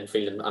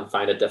Linfield and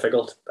find it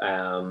difficult.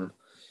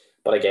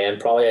 But again,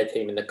 probably a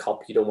team in the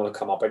cup you don't want to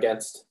come up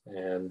against.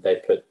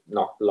 They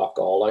knock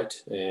all out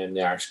in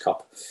the Irish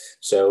Cup.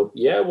 So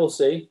yeah, we'll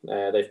see.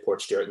 They've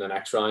Port Stewart in the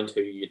next round,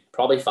 who you'd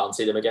probably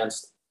fancy them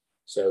against.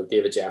 So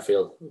David Jeffrey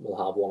will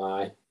have one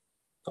eye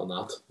on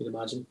that, you'd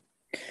imagine.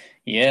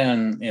 Yeah,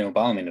 and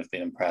Ballymena have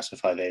been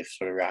impressive how they've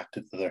sort of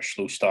reacted to their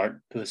slow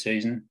start to the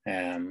season.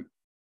 They've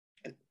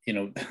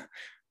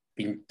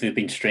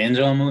been strange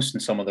almost in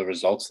some of the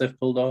results they've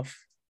pulled off,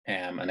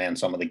 and then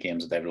some of the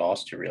games that they've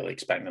lost, you're really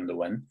expecting them to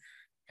win.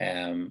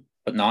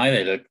 But now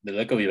they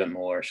look a wee bit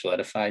more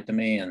solidified to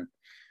me, and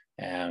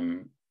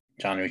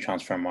January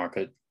transfer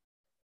market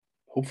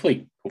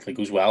hopefully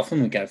goes well for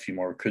them. We get a few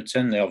more recruits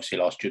in. They obviously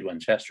lost Jude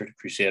Winchester to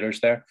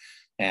Crusaders there,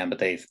 but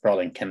they've brought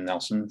in Kim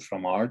Nelson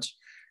from Ards.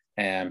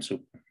 So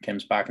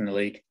Kim's back in the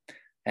league.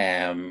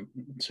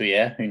 So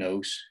yeah, who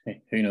knows?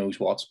 Who knows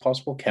what's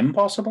possible? Kim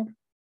possible?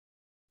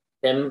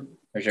 Kim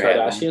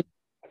Kardashian.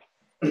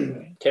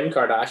 Kim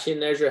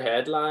Kardashian, there's your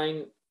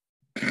headline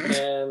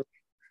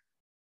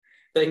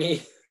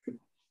thingy.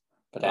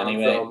 But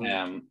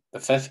anyway, the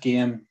fifth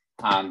game,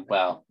 and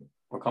well,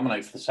 we're coming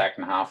out for the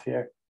second half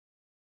here.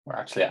 We're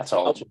actually that's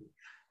all.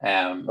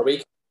 Are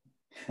we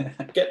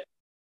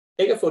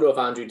take a photo of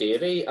Andrew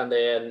Davey and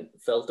then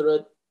filter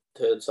it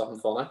to something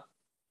funny?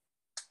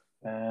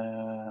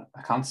 I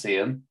can't see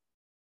him.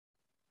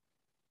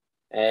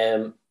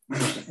 Well,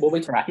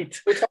 we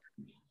right.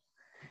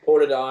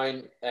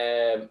 Portadown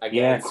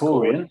against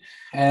Coleraine.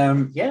 I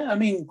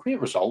mean, great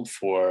result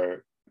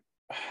for.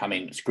 I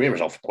mean, it's a great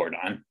result for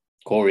Portadown.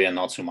 Coleraine,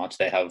 not so much.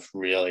 They have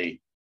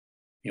really,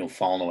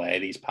 fallen away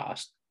these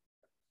past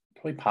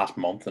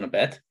month and a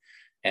bit.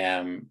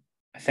 I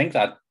think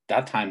that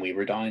time we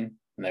were down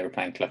and they were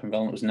playing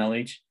Cliftonville and it was 0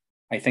 each.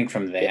 I think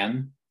from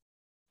then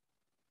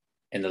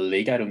in the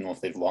league, I don't know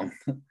if they've won.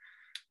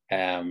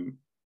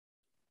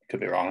 Could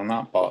be wrong on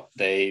that, but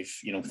they've,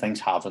 things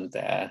haven't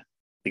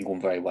been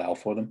going very well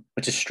for them,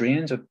 which is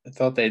strange. I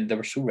thought they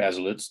were so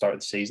resolute at the start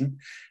of the season.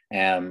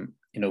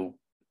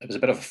 It was a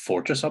bit of a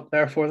fortress up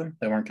there for them.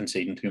 They weren't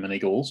conceding too many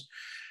goals.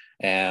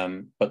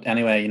 But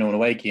anyway, an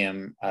away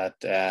game at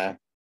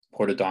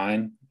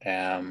Portadown,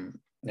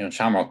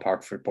 Shamrock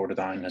Park for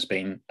Portadown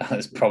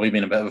has probably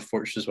been a bit of a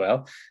fortress as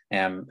well.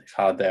 They've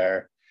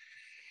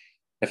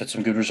had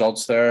some good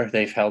results there.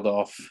 They've held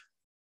off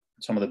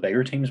some of the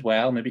bigger teams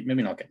well. Maybe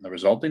not getting the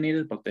result they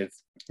needed, but they've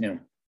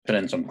put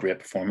in some great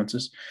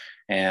performances.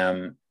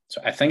 So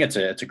I think it's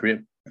a great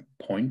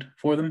point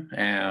for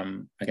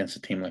them against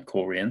a team like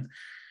Coleraine.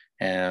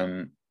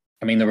 I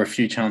mean, there were a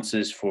few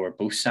chances for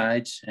both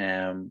sides.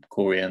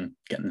 Coleraine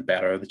getting the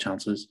better of the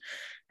chances.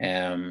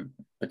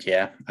 But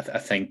yeah, I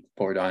think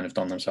Portadown have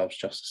done themselves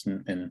justice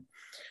in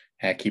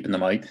keeping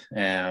them out.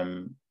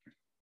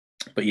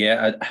 But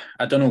yeah,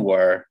 I don't know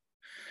where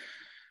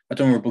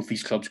both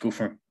these clubs go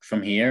from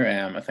here.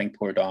 I think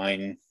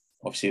Portadown,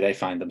 obviously, they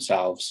find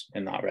themselves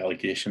in that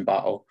relegation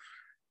battle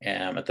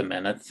at the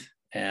minute.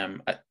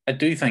 I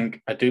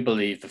do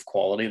believe the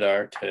quality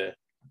there to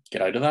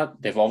get out of that.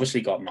 They've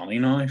obviously got money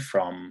now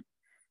from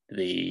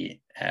the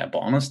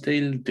bonus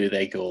deal. Do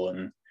they go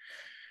and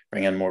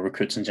bring in more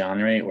recruits in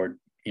January, or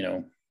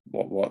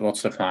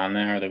what's the plan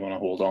there? Are they going to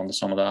hold on to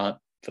some of that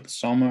for the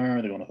summer?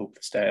 Are they going to hope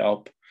to stay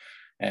up?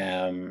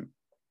 And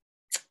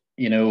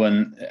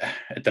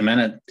at the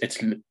minute,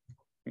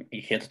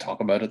 you hate to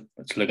talk about it.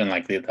 It's looking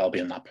like they'll be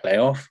in that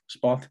playoff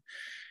spot.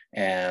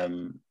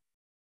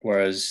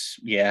 Whereas,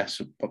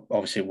 so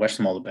obviously, wish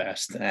them all the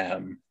best. I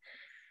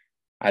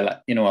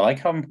like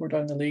having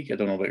Portadown in the league. I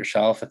don't know about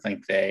yourself. I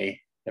think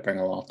they bring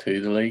a lot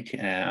to the league.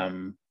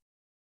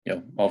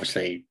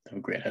 Obviously they have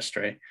a great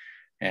history.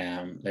 They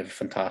have a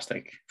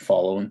fantastic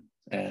following.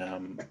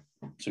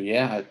 So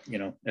yeah,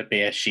 it'd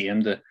be a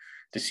shame to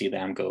see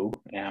them go.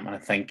 And I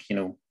think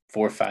 4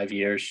 or 5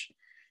 years,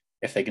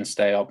 if they can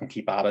stay up and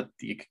keep at it,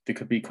 they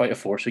could be quite a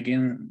force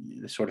again.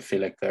 They sort of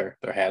feel like they're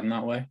heading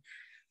that way.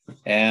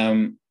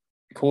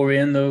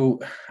 Coleraine,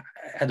 though,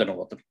 I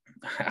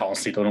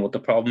honestly don't know what the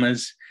problem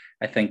is.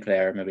 I think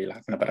they're maybe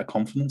lacking a bit of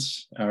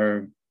confidence,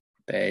 or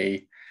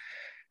they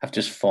have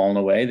just fallen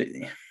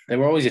away. They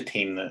were always a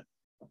team that,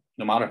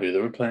 no matter who they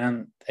were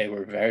playing, they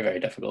were very,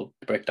 very difficult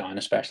to break down,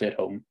 especially at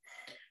home.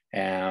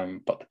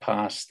 But the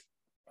past,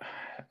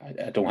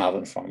 I don't have it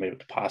in front of me, but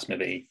the past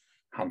maybe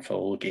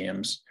handful of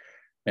games,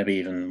 maybe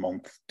even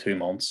 2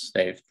 months,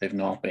 they've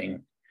not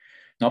been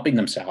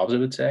themselves, I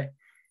would say.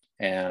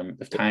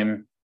 They've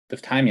time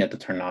yet to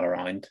turn that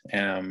around.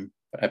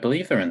 But I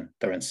believe they're in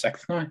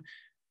sixth now.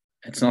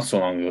 It's not so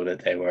long ago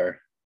that they were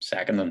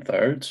second and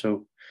third.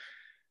 So,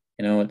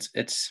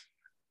 it's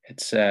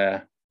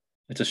a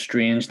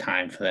strange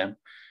time for them.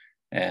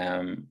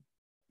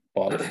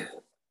 But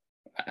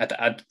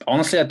I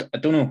honestly, I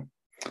don't know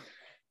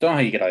how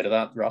you get out of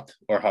that rut,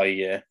 or how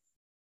you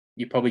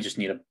probably just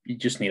need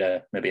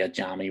maybe a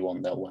jammy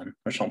 1-0 win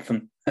or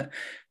something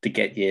to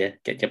get you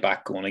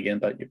back going again,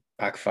 but you're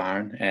back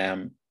firing.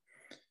 Of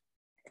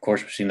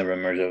course, we've seen the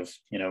rumours of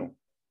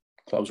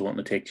clubs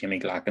wanting to take Jamie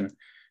Glacken.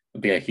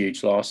 Would be a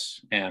huge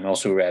loss. I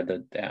also read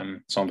that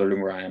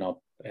Sunderland were eyeing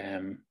up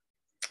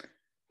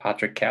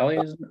Patrick Kelly,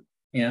 isn't it?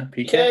 Yeah,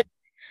 PK. Yeah.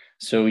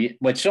 So,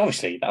 which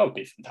obviously that would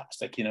be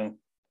fantastic,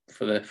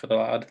 for the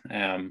lad.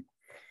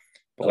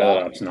 But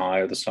whether that's now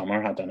or the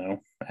summer, I don't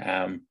know.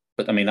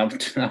 But I mean, that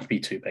would be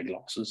two big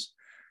losses.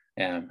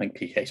 I think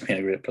PK's been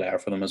a great player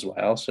for them as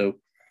well. So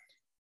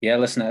yeah,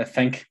 listen, I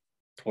think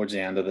towards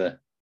the end of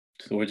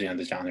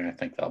January, I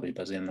think they'll be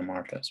busy in the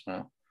market as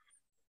well.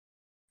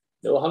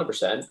 No,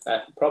 100%.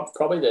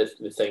 Probably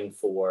the thing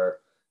for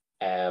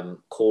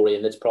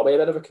Coleraine that's probably a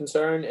bit of a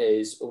concern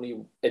is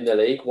only in the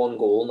league 1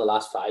 goal in the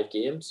last 5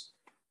 games.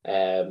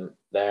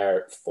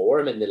 Their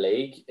form in the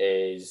league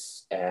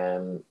is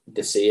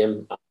the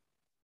same as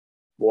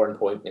Warren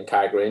Point and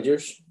Carrick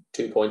Rangers,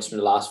 2 points from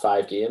the last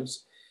 5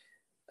 games.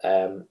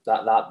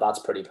 That's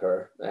pretty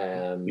poor.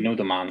 You know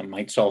the man that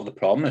might solve the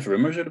problem if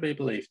rumours are to be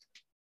believed.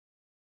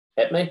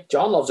 Hit me.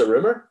 John loves a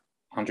rumour.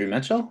 Andrew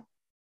Mitchell,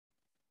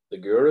 the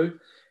guru.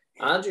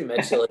 Andrew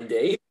Mitchell,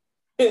 indeed.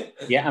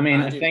 Yeah, I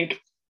mean, I think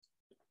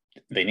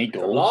they need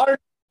goals.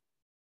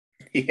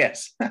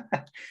 Yes, they're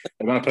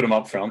going to put him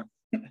up front.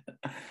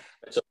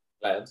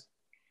 But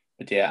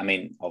yeah, I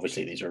mean,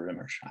 obviously these are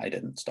rumours. I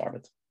didn't start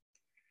it.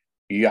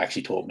 You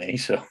actually told me,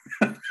 so.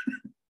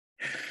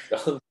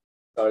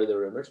 Started the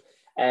rumours.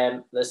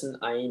 Listen,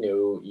 I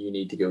know you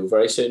need to go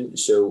very soon.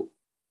 So,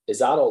 is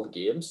that all the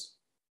games?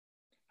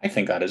 I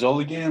think that is all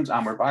the games,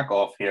 and we're back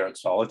off here at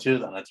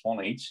Solitude, and it's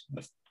 1 each,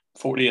 with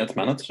 48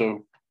 minutes.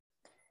 So,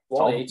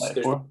 1 each.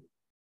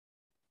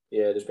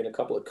 There's been a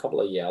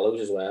couple of yellows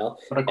as well.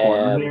 Put a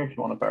corner here if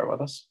you want to bear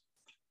with us.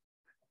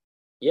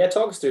 Yeah,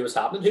 talk us through what's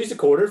happening. Who's the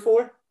corner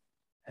for?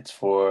 It's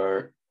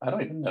for, I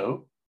don't even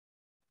know.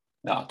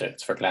 No,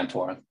 it's for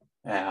Glentoran.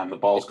 The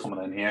ball's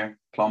coming in here.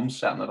 Plum's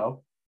setting it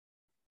up.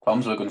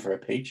 Plum's looking for a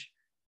peach.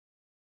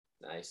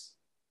 Nice.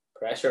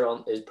 Pressure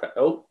on is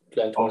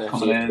Glentoran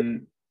coming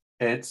in.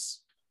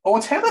 It's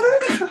headed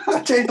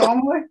in. Jay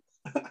Donnelly.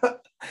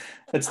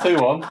 It's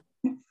 2-1.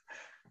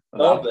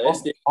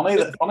 Funny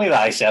that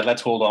I said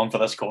let's hold on for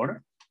this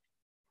corner.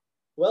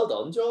 Well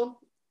done, John.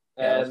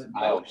 I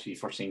obviously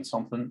foreseen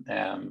something.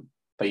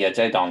 But yeah,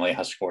 Jay Donnelly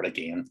has scored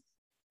again.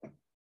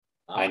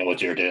 I know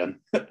what you're doing,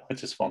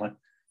 which is funny.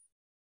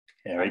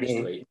 There we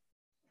go.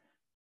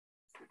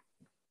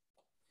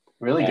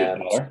 Really good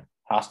player,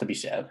 has to be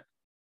said.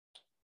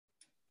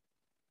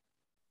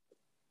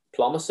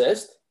 Plum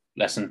assist.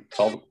 Listen,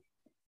 cool.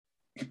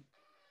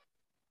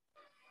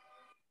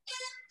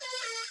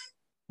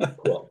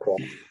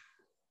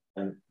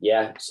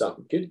 Yeah,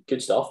 so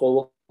good stuff. Well,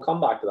 we'll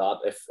come back to that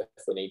if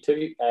we need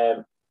to.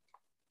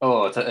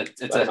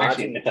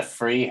 It's a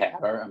free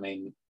header. I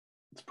mean,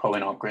 it's probably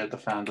not great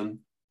defending.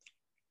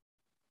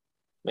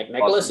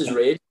 McNicholas is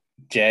raid.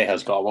 Jay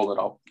has gobbled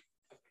it up.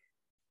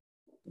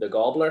 The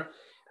gobbler.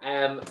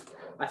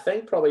 I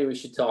think probably we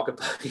should talk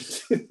about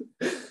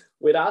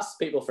we'd asked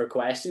people for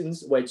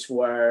questions which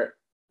were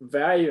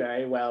very,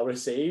 very well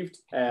received.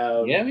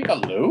 Yeah, we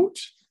got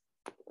loads.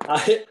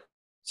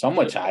 Some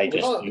which I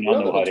just do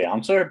not know how to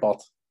answer,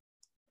 but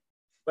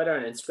Twitter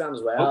and Instagram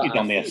as well. Hope you've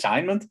done the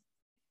assignment.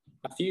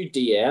 A few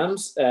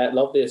DMs.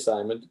 Love the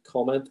assignment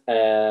comment.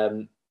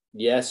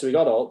 Yeah, so we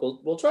got all.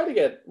 We'll try and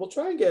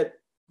get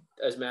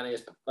as many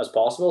as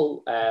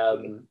possible.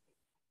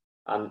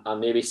 And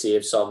maybe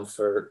save some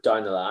for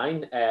down the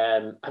line.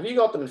 Have you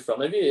got them in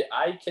front of you?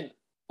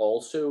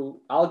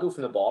 I'll go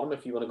from the bottom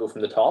if you want to go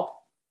from the top.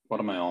 What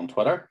am I on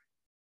Twitter?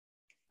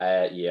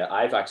 Yeah,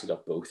 I've actually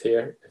got both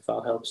here, if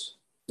that helps.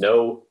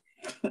 No.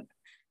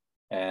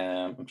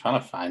 I'm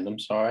trying to find them,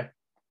 sorry.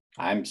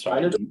 I'm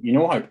sorry. You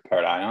know how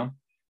prepared I am.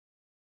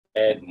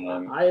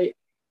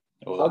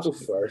 I'll go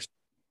first.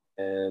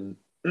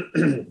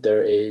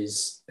 There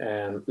is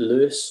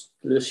Lewis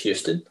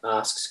Houston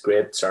asks,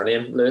 great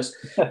surname, Lewis.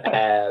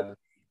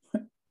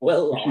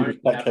 Will Larne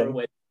ever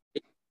win?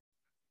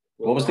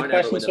 What was the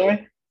question,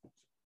 sorry?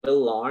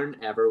 Will Larne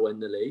ever win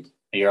the league?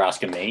 You're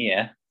asking me,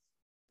 yeah?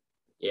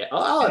 Yeah,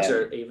 I'll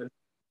answer even.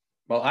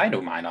 Well, I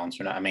don't mind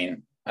answering it. I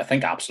mean, I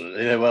think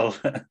absolutely they will.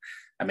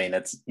 I mean,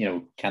 it's,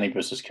 Kenny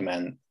Bruce has come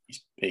in,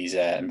 he's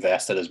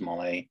invested his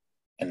money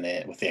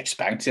with the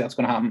expectancy that's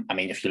going to happen. I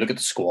mean, if you look at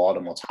the squad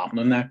and what's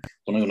happening there,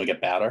 it's only going to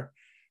get better.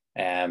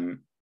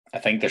 I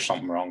think there's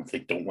something wrong if they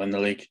don't win the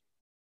league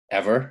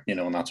ever,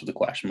 and that's what the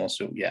question was.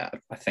 So yeah,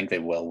 I think they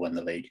will win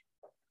the league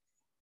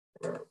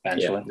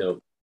eventually. Yeah, no, I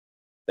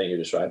think you're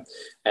just right.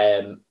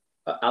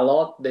 A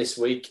lot this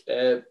week,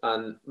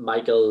 and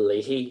Michael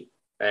Leahy,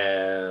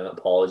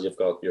 apologies, I've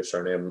got your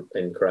surname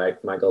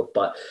incorrect, Michael,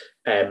 but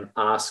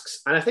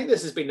asks, and I think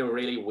this has been a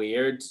really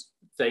weird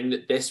thing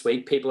that this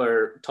week people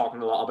are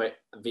talking a lot about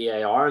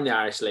VAR in the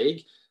Irish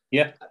League.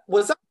 Yeah.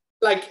 Was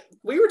that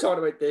we were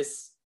talking about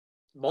this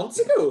months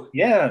ago?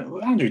 Yeah,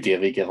 Andrew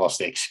Davey gave us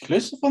the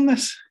exclusive on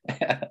this.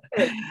 But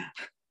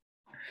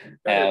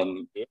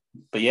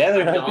yeah,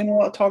 there has been a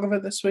lot of talk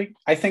about this week.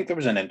 I think there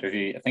was an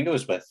interview, I think it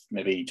was with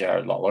maybe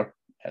Jared Lawler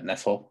at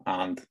Niffle,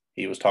 and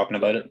he was talking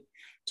about it.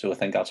 So I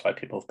think that's why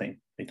people have been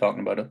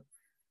talking about it.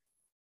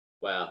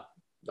 Well,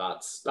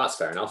 that's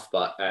fair enough,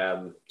 but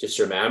just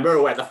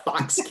remember where the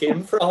facts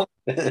came from.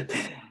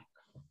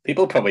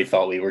 People probably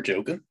thought we were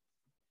joking.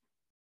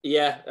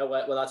 Yeah,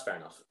 well, that's fair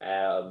enough.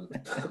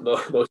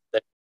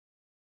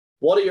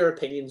 What are your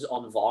opinions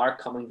on VAR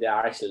coming to the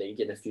Irish League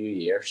in a few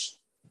years?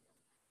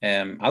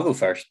 I'll go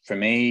first. For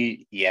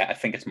me, yeah, I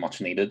think it's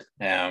much needed.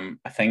 I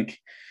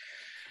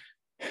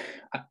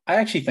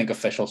actually think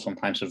officials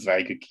sometimes have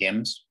very good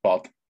games,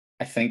 but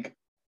I think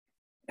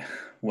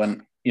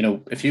when,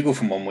 if you go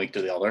from one week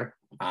to the other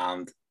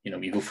and,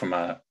 you go from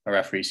a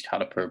referee's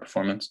had a poor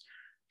performance,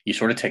 you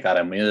sort of take that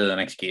in with you to the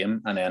next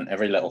game, and then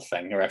every little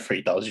thing a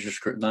referee does, you're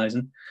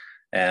scrutinizing.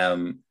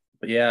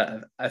 But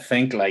yeah, I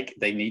think like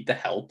they need the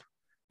help.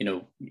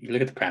 You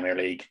look at the Premier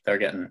League, they're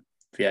getting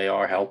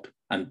VAR help,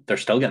 and they're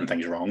still getting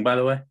things wrong, by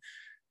the way,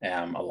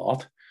 a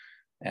lot.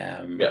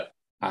 And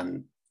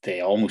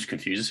they almost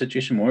confuse the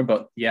situation more.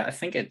 But yeah, I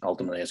think it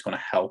ultimately is going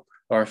to help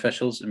our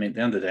officials. I mean, at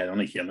the end of the day, they're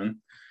only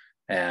human.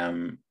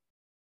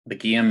 The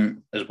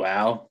game as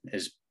well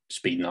is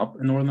speeding up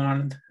in Northern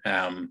Ireland.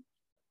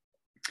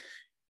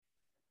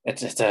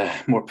 It's a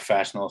more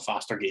professional,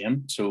 faster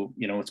game. So,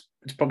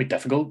 it's probably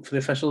difficult for the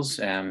officials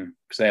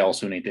because they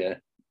also need to,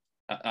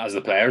 as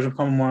the players are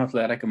becoming more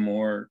athletic and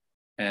more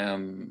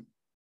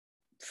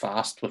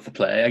fast with the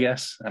play, I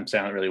guess. I'm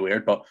saying it really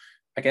weird, but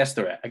I guess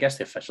the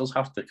officials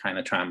have to kind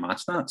of try and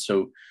match that.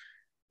 So,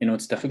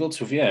 it's difficult.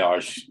 So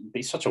VAR should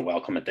be such a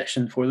welcome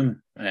addition for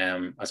them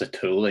as a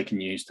tool they can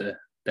use to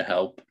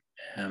help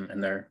in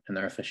their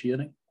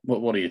officiating.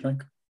 What do you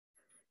think?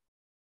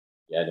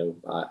 Yeah, no,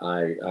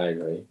 I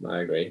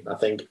agree. I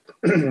think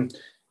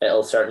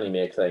it'll certainly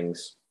make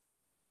things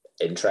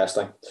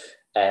interesting.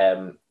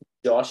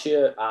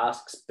 Joshua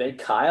asks, Big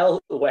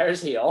Kyle,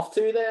 where's he off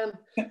to then?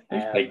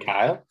 Big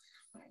Kyle?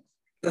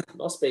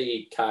 Must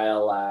be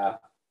Kyle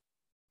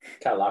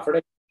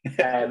Lafferty.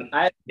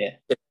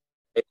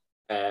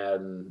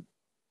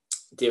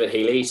 David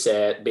Healy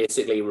said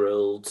basically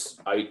ruled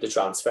out the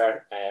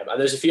transfer. And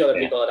there's a few other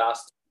people that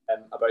asked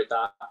about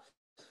that.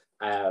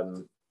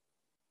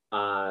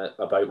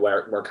 About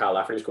where Kyle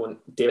Lafferty's going.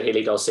 David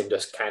Healy does seem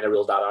to kind of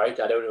ruled that out.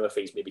 I don't know if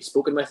he's maybe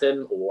spoken with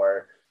him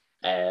or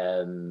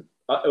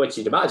which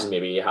you'd imagine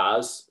maybe he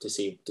has to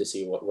see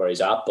where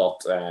he's at.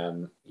 But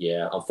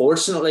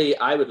unfortunately,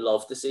 I would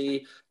love to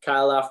see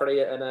Kyle Lafferty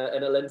in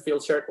a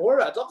Linfield shirt,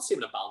 or I'd love to see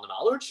him in a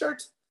Ballymallard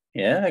shirt.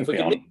 Yeah,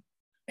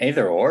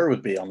 either or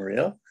would be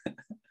unreal.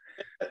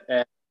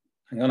 I'm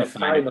gonna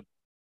find it.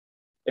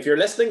 If you're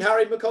listening,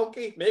 Harry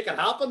McConkey, make it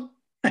happen.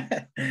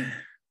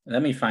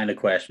 Let me find a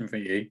question for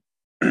you.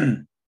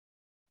 I've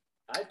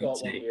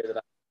got one here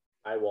that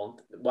I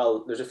want.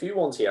 Well, there's a few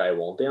ones here I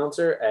want to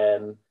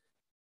answer.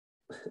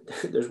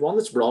 There's one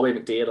that's Robbie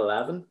McDade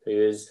 11, who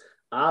is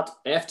at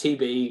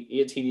FTB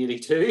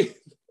 1882.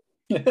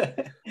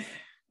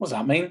 What does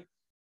that mean?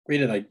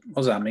 Read it out. What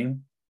does that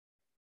mean?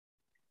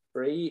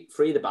 Free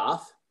the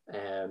bath.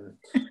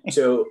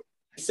 So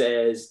he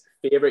says,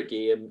 favourite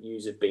game you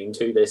have been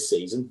to this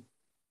season?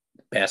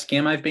 Best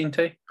game I've been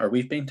to, or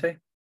we've been to?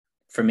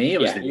 For me, it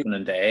was the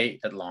opening day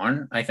at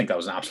Larne. I think that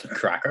was an absolute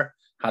cracker.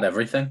 Had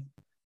everything.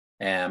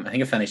 I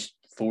think I finished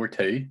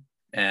 4-2.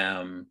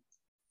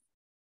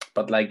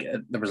 But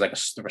there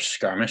were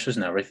skirmishes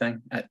and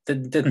everything.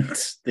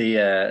 Didn't the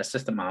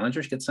assistant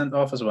managers get sent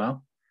off as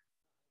well?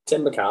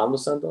 Tim McCann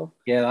was sent off.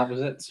 Yeah, that was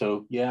it.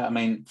 So yeah, I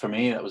mean, for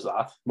me, it was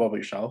that. What about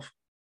yourself?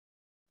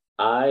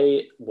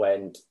 I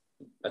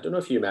don't know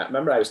if you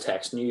remember, I was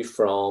texting you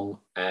from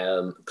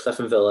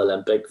Cliftonville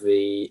Olympic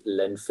v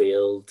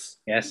Linfield.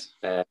 Yes.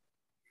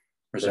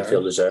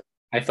 Linfield Reserve.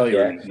 I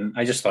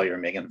just thought you were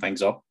making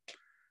things up.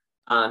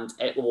 And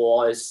it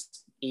was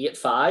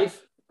 8-5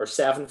 or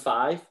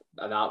 7-5,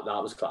 and that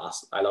was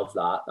class. I love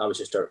that. That was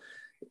just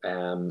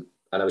and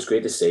it was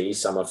great to see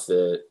some of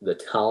the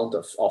talent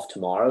of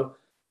tomorrow.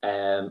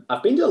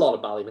 I've been to a lot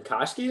of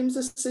Ballymacash games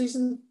this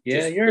season.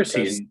 Yeah, you're a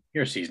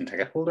season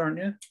ticket holder, aren't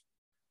you?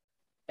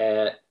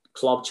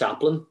 Club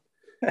chaplain.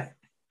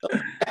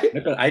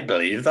 I'd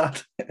believe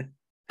that.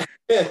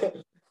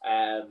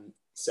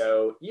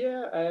 So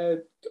yeah,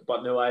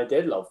 but no, I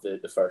did love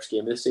the first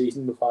game of the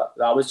season.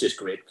 That was just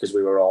great because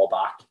we were all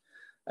back.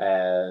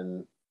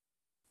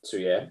 So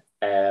yeah,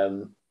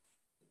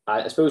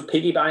 I suppose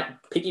piggy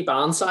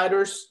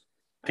bandsiders.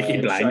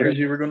 Piggy blinders,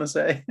 you were going to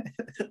say.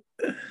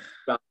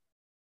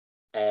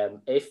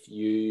 If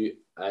you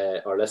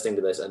are listening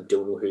to this and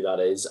don't know who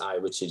that is, I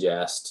would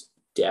suggest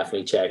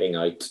definitely checking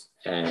out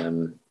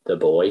the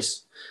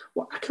boys.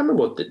 Well, I can't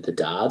remember what the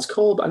dad's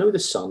called, but I know the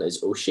son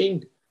is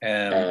Oisin.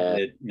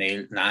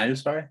 Niall,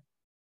 sorry.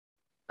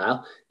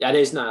 Niall? Yeah, it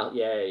is Niall.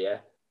 Yeah.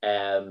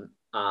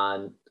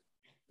 And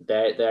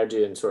they're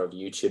doing sort of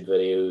YouTube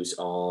videos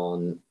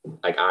on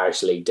like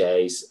Irish League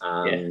days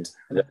and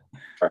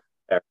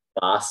their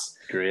class.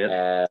 Great.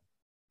 I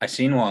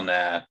seen one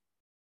a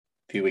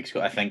few weeks ago.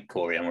 I think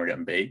Corey and were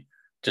getting beat.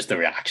 Just the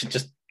reaction,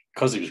 just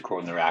because he was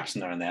recording the reaction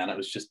there and then, it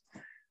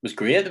was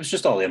great. It was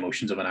just all the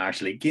emotions of an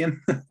Irish League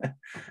game.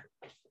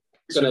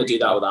 You're going to do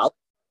that with Alex?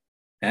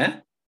 Yeah.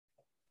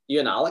 You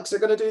and Alex are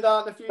going to do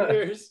that in a few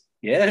years?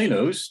 Yeah, who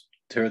knows?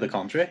 Tour of the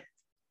country.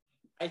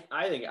 I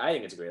think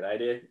it's a great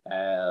idea.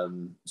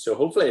 So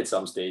hopefully at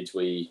some stage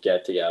we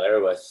get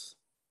together with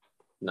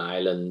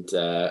Niall and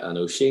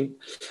Oisin.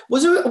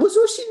 Was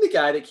Oisin the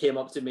guy that came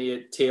up to me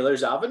at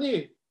Taylor's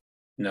Avenue?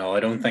 No,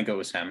 I don't think it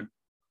was him.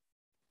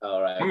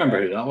 All right. I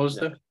remember who that was,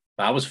 No, though.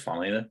 That was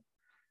funny, though.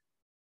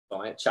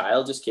 my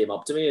child just came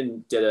up to me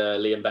and did a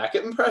Liam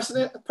Beckett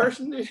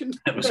impersonation.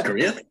 It was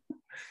great.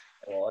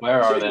 Oh,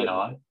 Where are they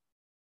now?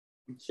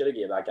 should have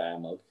gave that guy a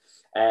mug.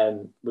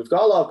 We've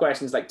got a lot of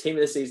questions like team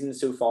of the season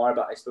so far,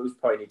 but I suppose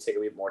probably need to take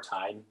a bit more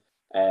time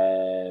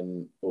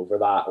over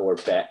that, or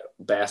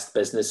best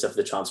business of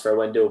the transfer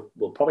window.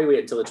 We'll probably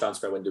wait until the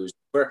transfer window is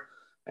over,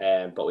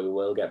 but we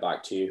will get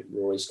back to you,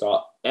 Rory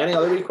Scott. Any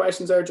other wee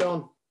questions there,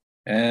 John?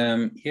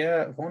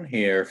 Yeah, one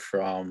here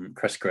from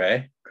Chris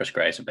Gray. Chris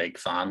Gray's a big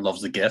fan,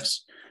 loves the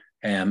gifts.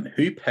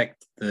 Who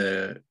picked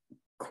the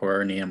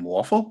core name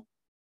Waffle?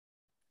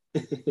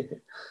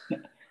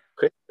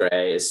 Chris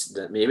Gray is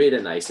maybe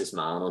the nicest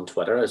man on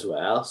Twitter as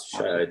well. So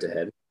shout out to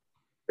him.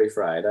 Every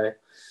Friday.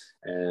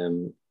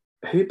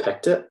 Who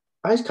picked it?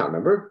 I just can't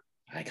remember.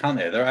 I can't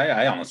either.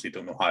 I honestly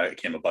don't know how it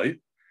came about.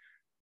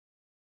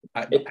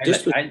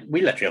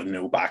 We literally have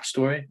no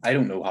backstory. I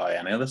don't know how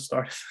any of this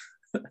started.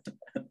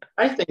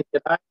 I think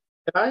that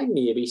I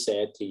maybe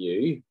said to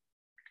you,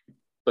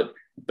 but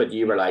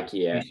you were like,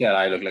 yeah. You said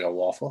I look like a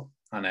waffle,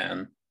 and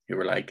then you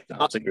were like,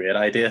 that's a great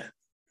idea.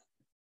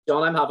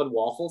 John, I'm having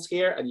waffles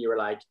here, and you were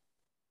like,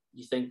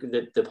 you think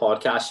that the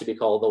podcast should be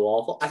called The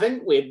Waffle? I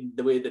think we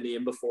the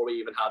name before we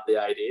even had the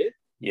idea.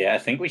 Yeah, I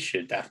think we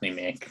should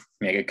definitely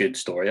make a good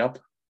story up.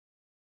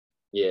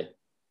 Yeah.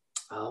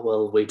 Oh,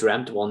 well, we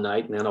dreamt one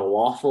night, and then a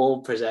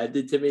waffle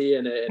presented to me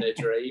in a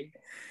dream.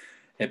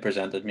 It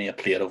presented me a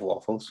plate of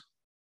waffles.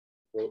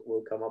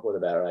 We'll come up with a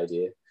better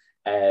idea.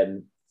 I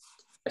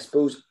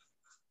suppose.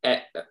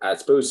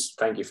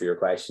 Thank you for your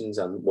questions,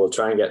 and we'll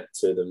try and get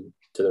to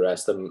the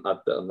rest of them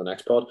on the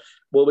next pod.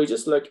 Will we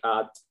just look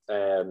at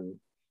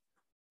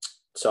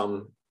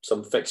some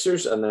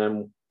fixtures, and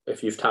then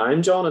if you've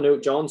time, John? I know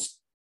John's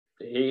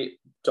playing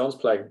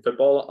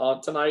football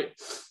tonight,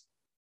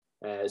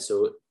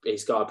 so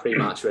he's got a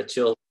pre-match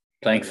ritual.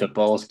 Playing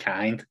football is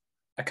kind.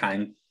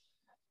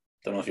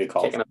 Don't know if you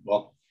call it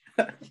football.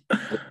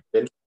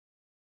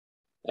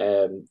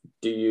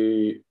 Do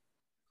you?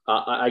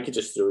 I could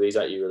just throw these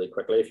at you really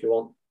quickly if you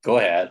want. Go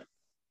ahead.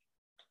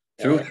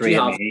 Throw three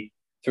at me.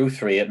 Throw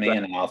three at me, right.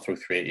 And then I'll throw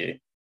three at you.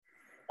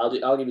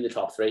 I'll give you the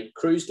top three.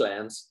 Cruise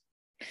Glens.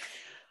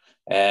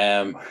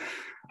 I'm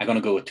going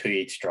to go with 2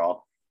 each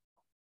draw.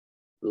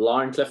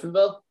 Lauren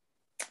Cliftonville.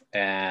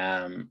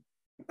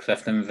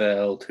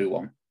 Cliftonville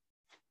 2-1.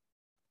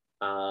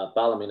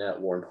 Ballymena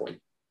at Warren Point.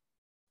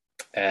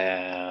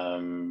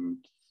 3-1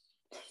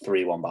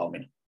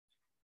 Ballymena.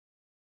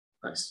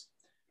 Nice.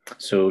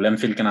 So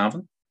Linfield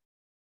Glenavon.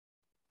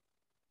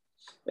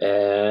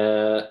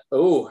 2-0.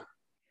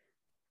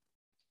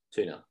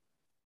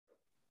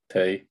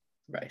 2,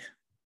 right.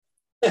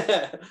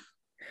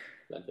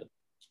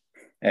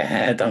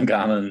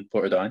 Dungannon,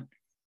 Portadown.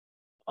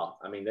 Oh,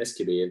 I mean, this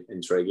could be an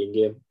intriguing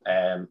game.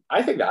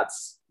 I think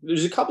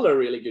there's a couple of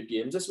really good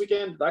games this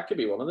weekend. That could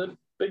be one of the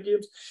big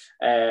games.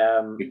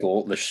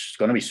 There's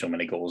going to be so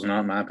many goals in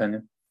that, in my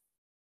opinion.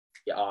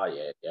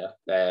 Yeah,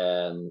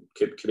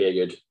 could be a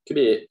good.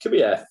 Could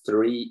be a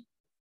 3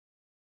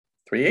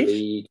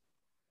 each.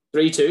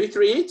 3-2,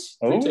 3 each.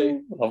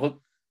 3-2. Love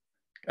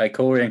it.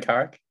 Corey and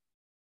Carrick.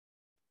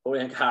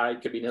 Corey and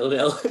Carrick could be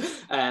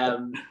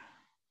 0-0.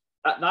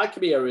 That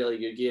could be a really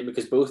good game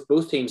because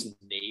both teams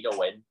need a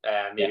win.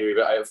 Maybe we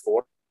got out of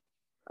 4.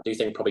 I do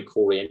think probably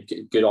Corey,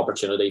 good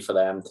opportunity for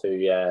them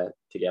to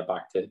get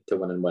back to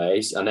winning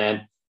ways. And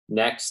then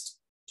next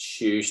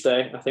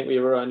Tuesday, I think we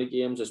were around the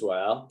games as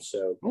well.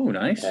 So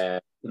nice.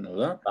 Didn't know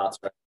that. That's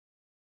right.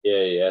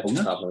 Yeah. Just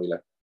having a wee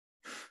look.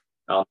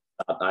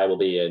 I will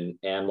be in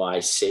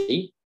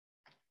NYC.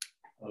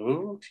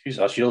 Oh, excuse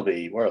us. You'll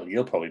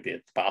probably be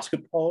at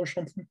basketball or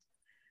something.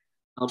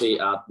 I'll be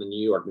at the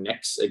New York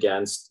Knicks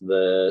against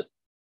the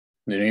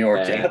New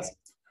York Jets.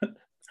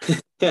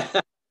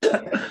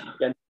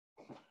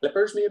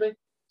 Clippers, maybe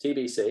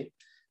TBC.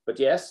 But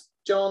yes,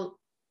 John,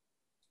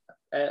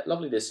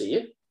 lovely to see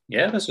you.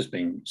 Yeah, it's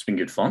been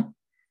good fun.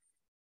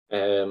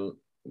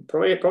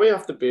 Probably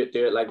have to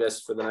do it like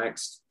this for the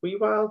next wee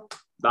while.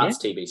 That's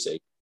TBC.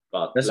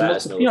 But let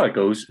us know how it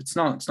goes. It's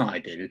not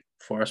ideal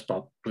for us,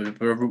 but we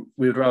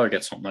would rather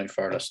get something out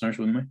for our listeners,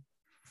 wouldn't we?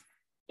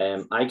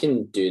 I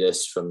can do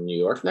this from New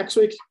York next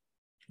week.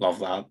 Love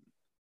that.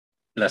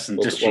 Listen,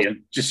 just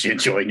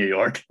enjoy New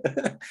York.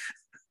 I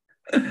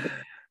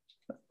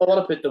want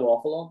to put the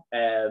waffle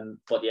on.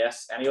 But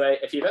yes, anyway,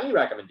 if you have any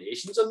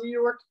recommendations on New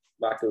York,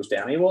 that goes to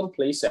anyone,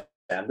 please send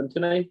them to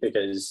me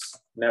because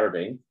never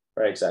been.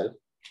 Very excited.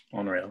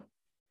 Unreal.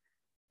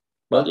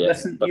 Well,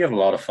 listen, you have a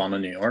lot of fun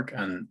in New York,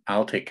 and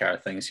I'll take care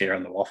of things here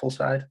on the waffle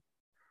side.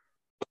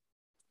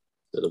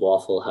 So the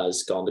waffle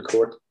has gone to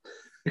court.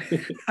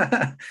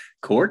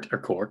 Court or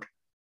Cork?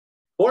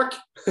 Cork.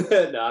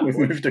 We've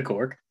moved to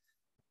Cork.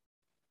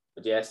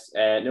 But yes,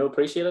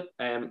 appreciate it.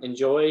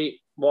 Enjoy,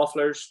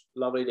 Wafflers.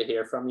 Lovely to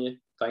hear from you.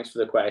 Thanks for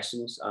the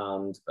questions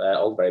and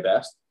all the very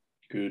best.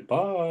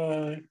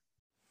 Goodbye.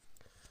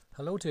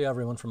 Hello to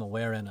everyone from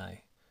Aware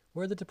NI.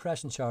 We're the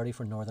depression charity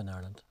for Northern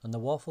Ireland, and the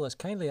Waffle has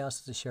kindly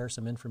asked us to share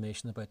some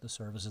information about the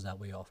services that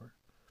we offer.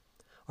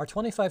 Our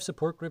 25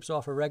 support groups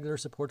offer regular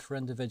support for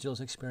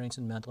individuals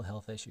experiencing mental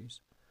health issues.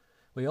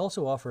 We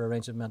also offer a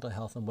range of mental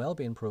health and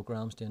wellbeing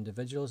programs to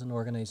individuals and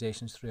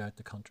organisations throughout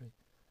the country.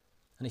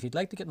 And if you'd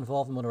like to get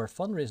involved in one of our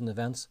fundraising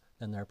events,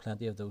 then there are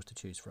plenty of those to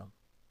choose from.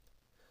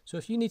 So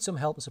if you need some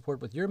help and support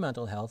with your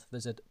mental health,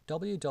 visit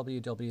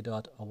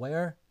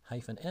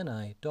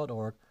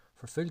www.aware-ni.org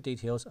for full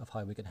details of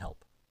how we can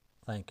help.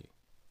 Thank you.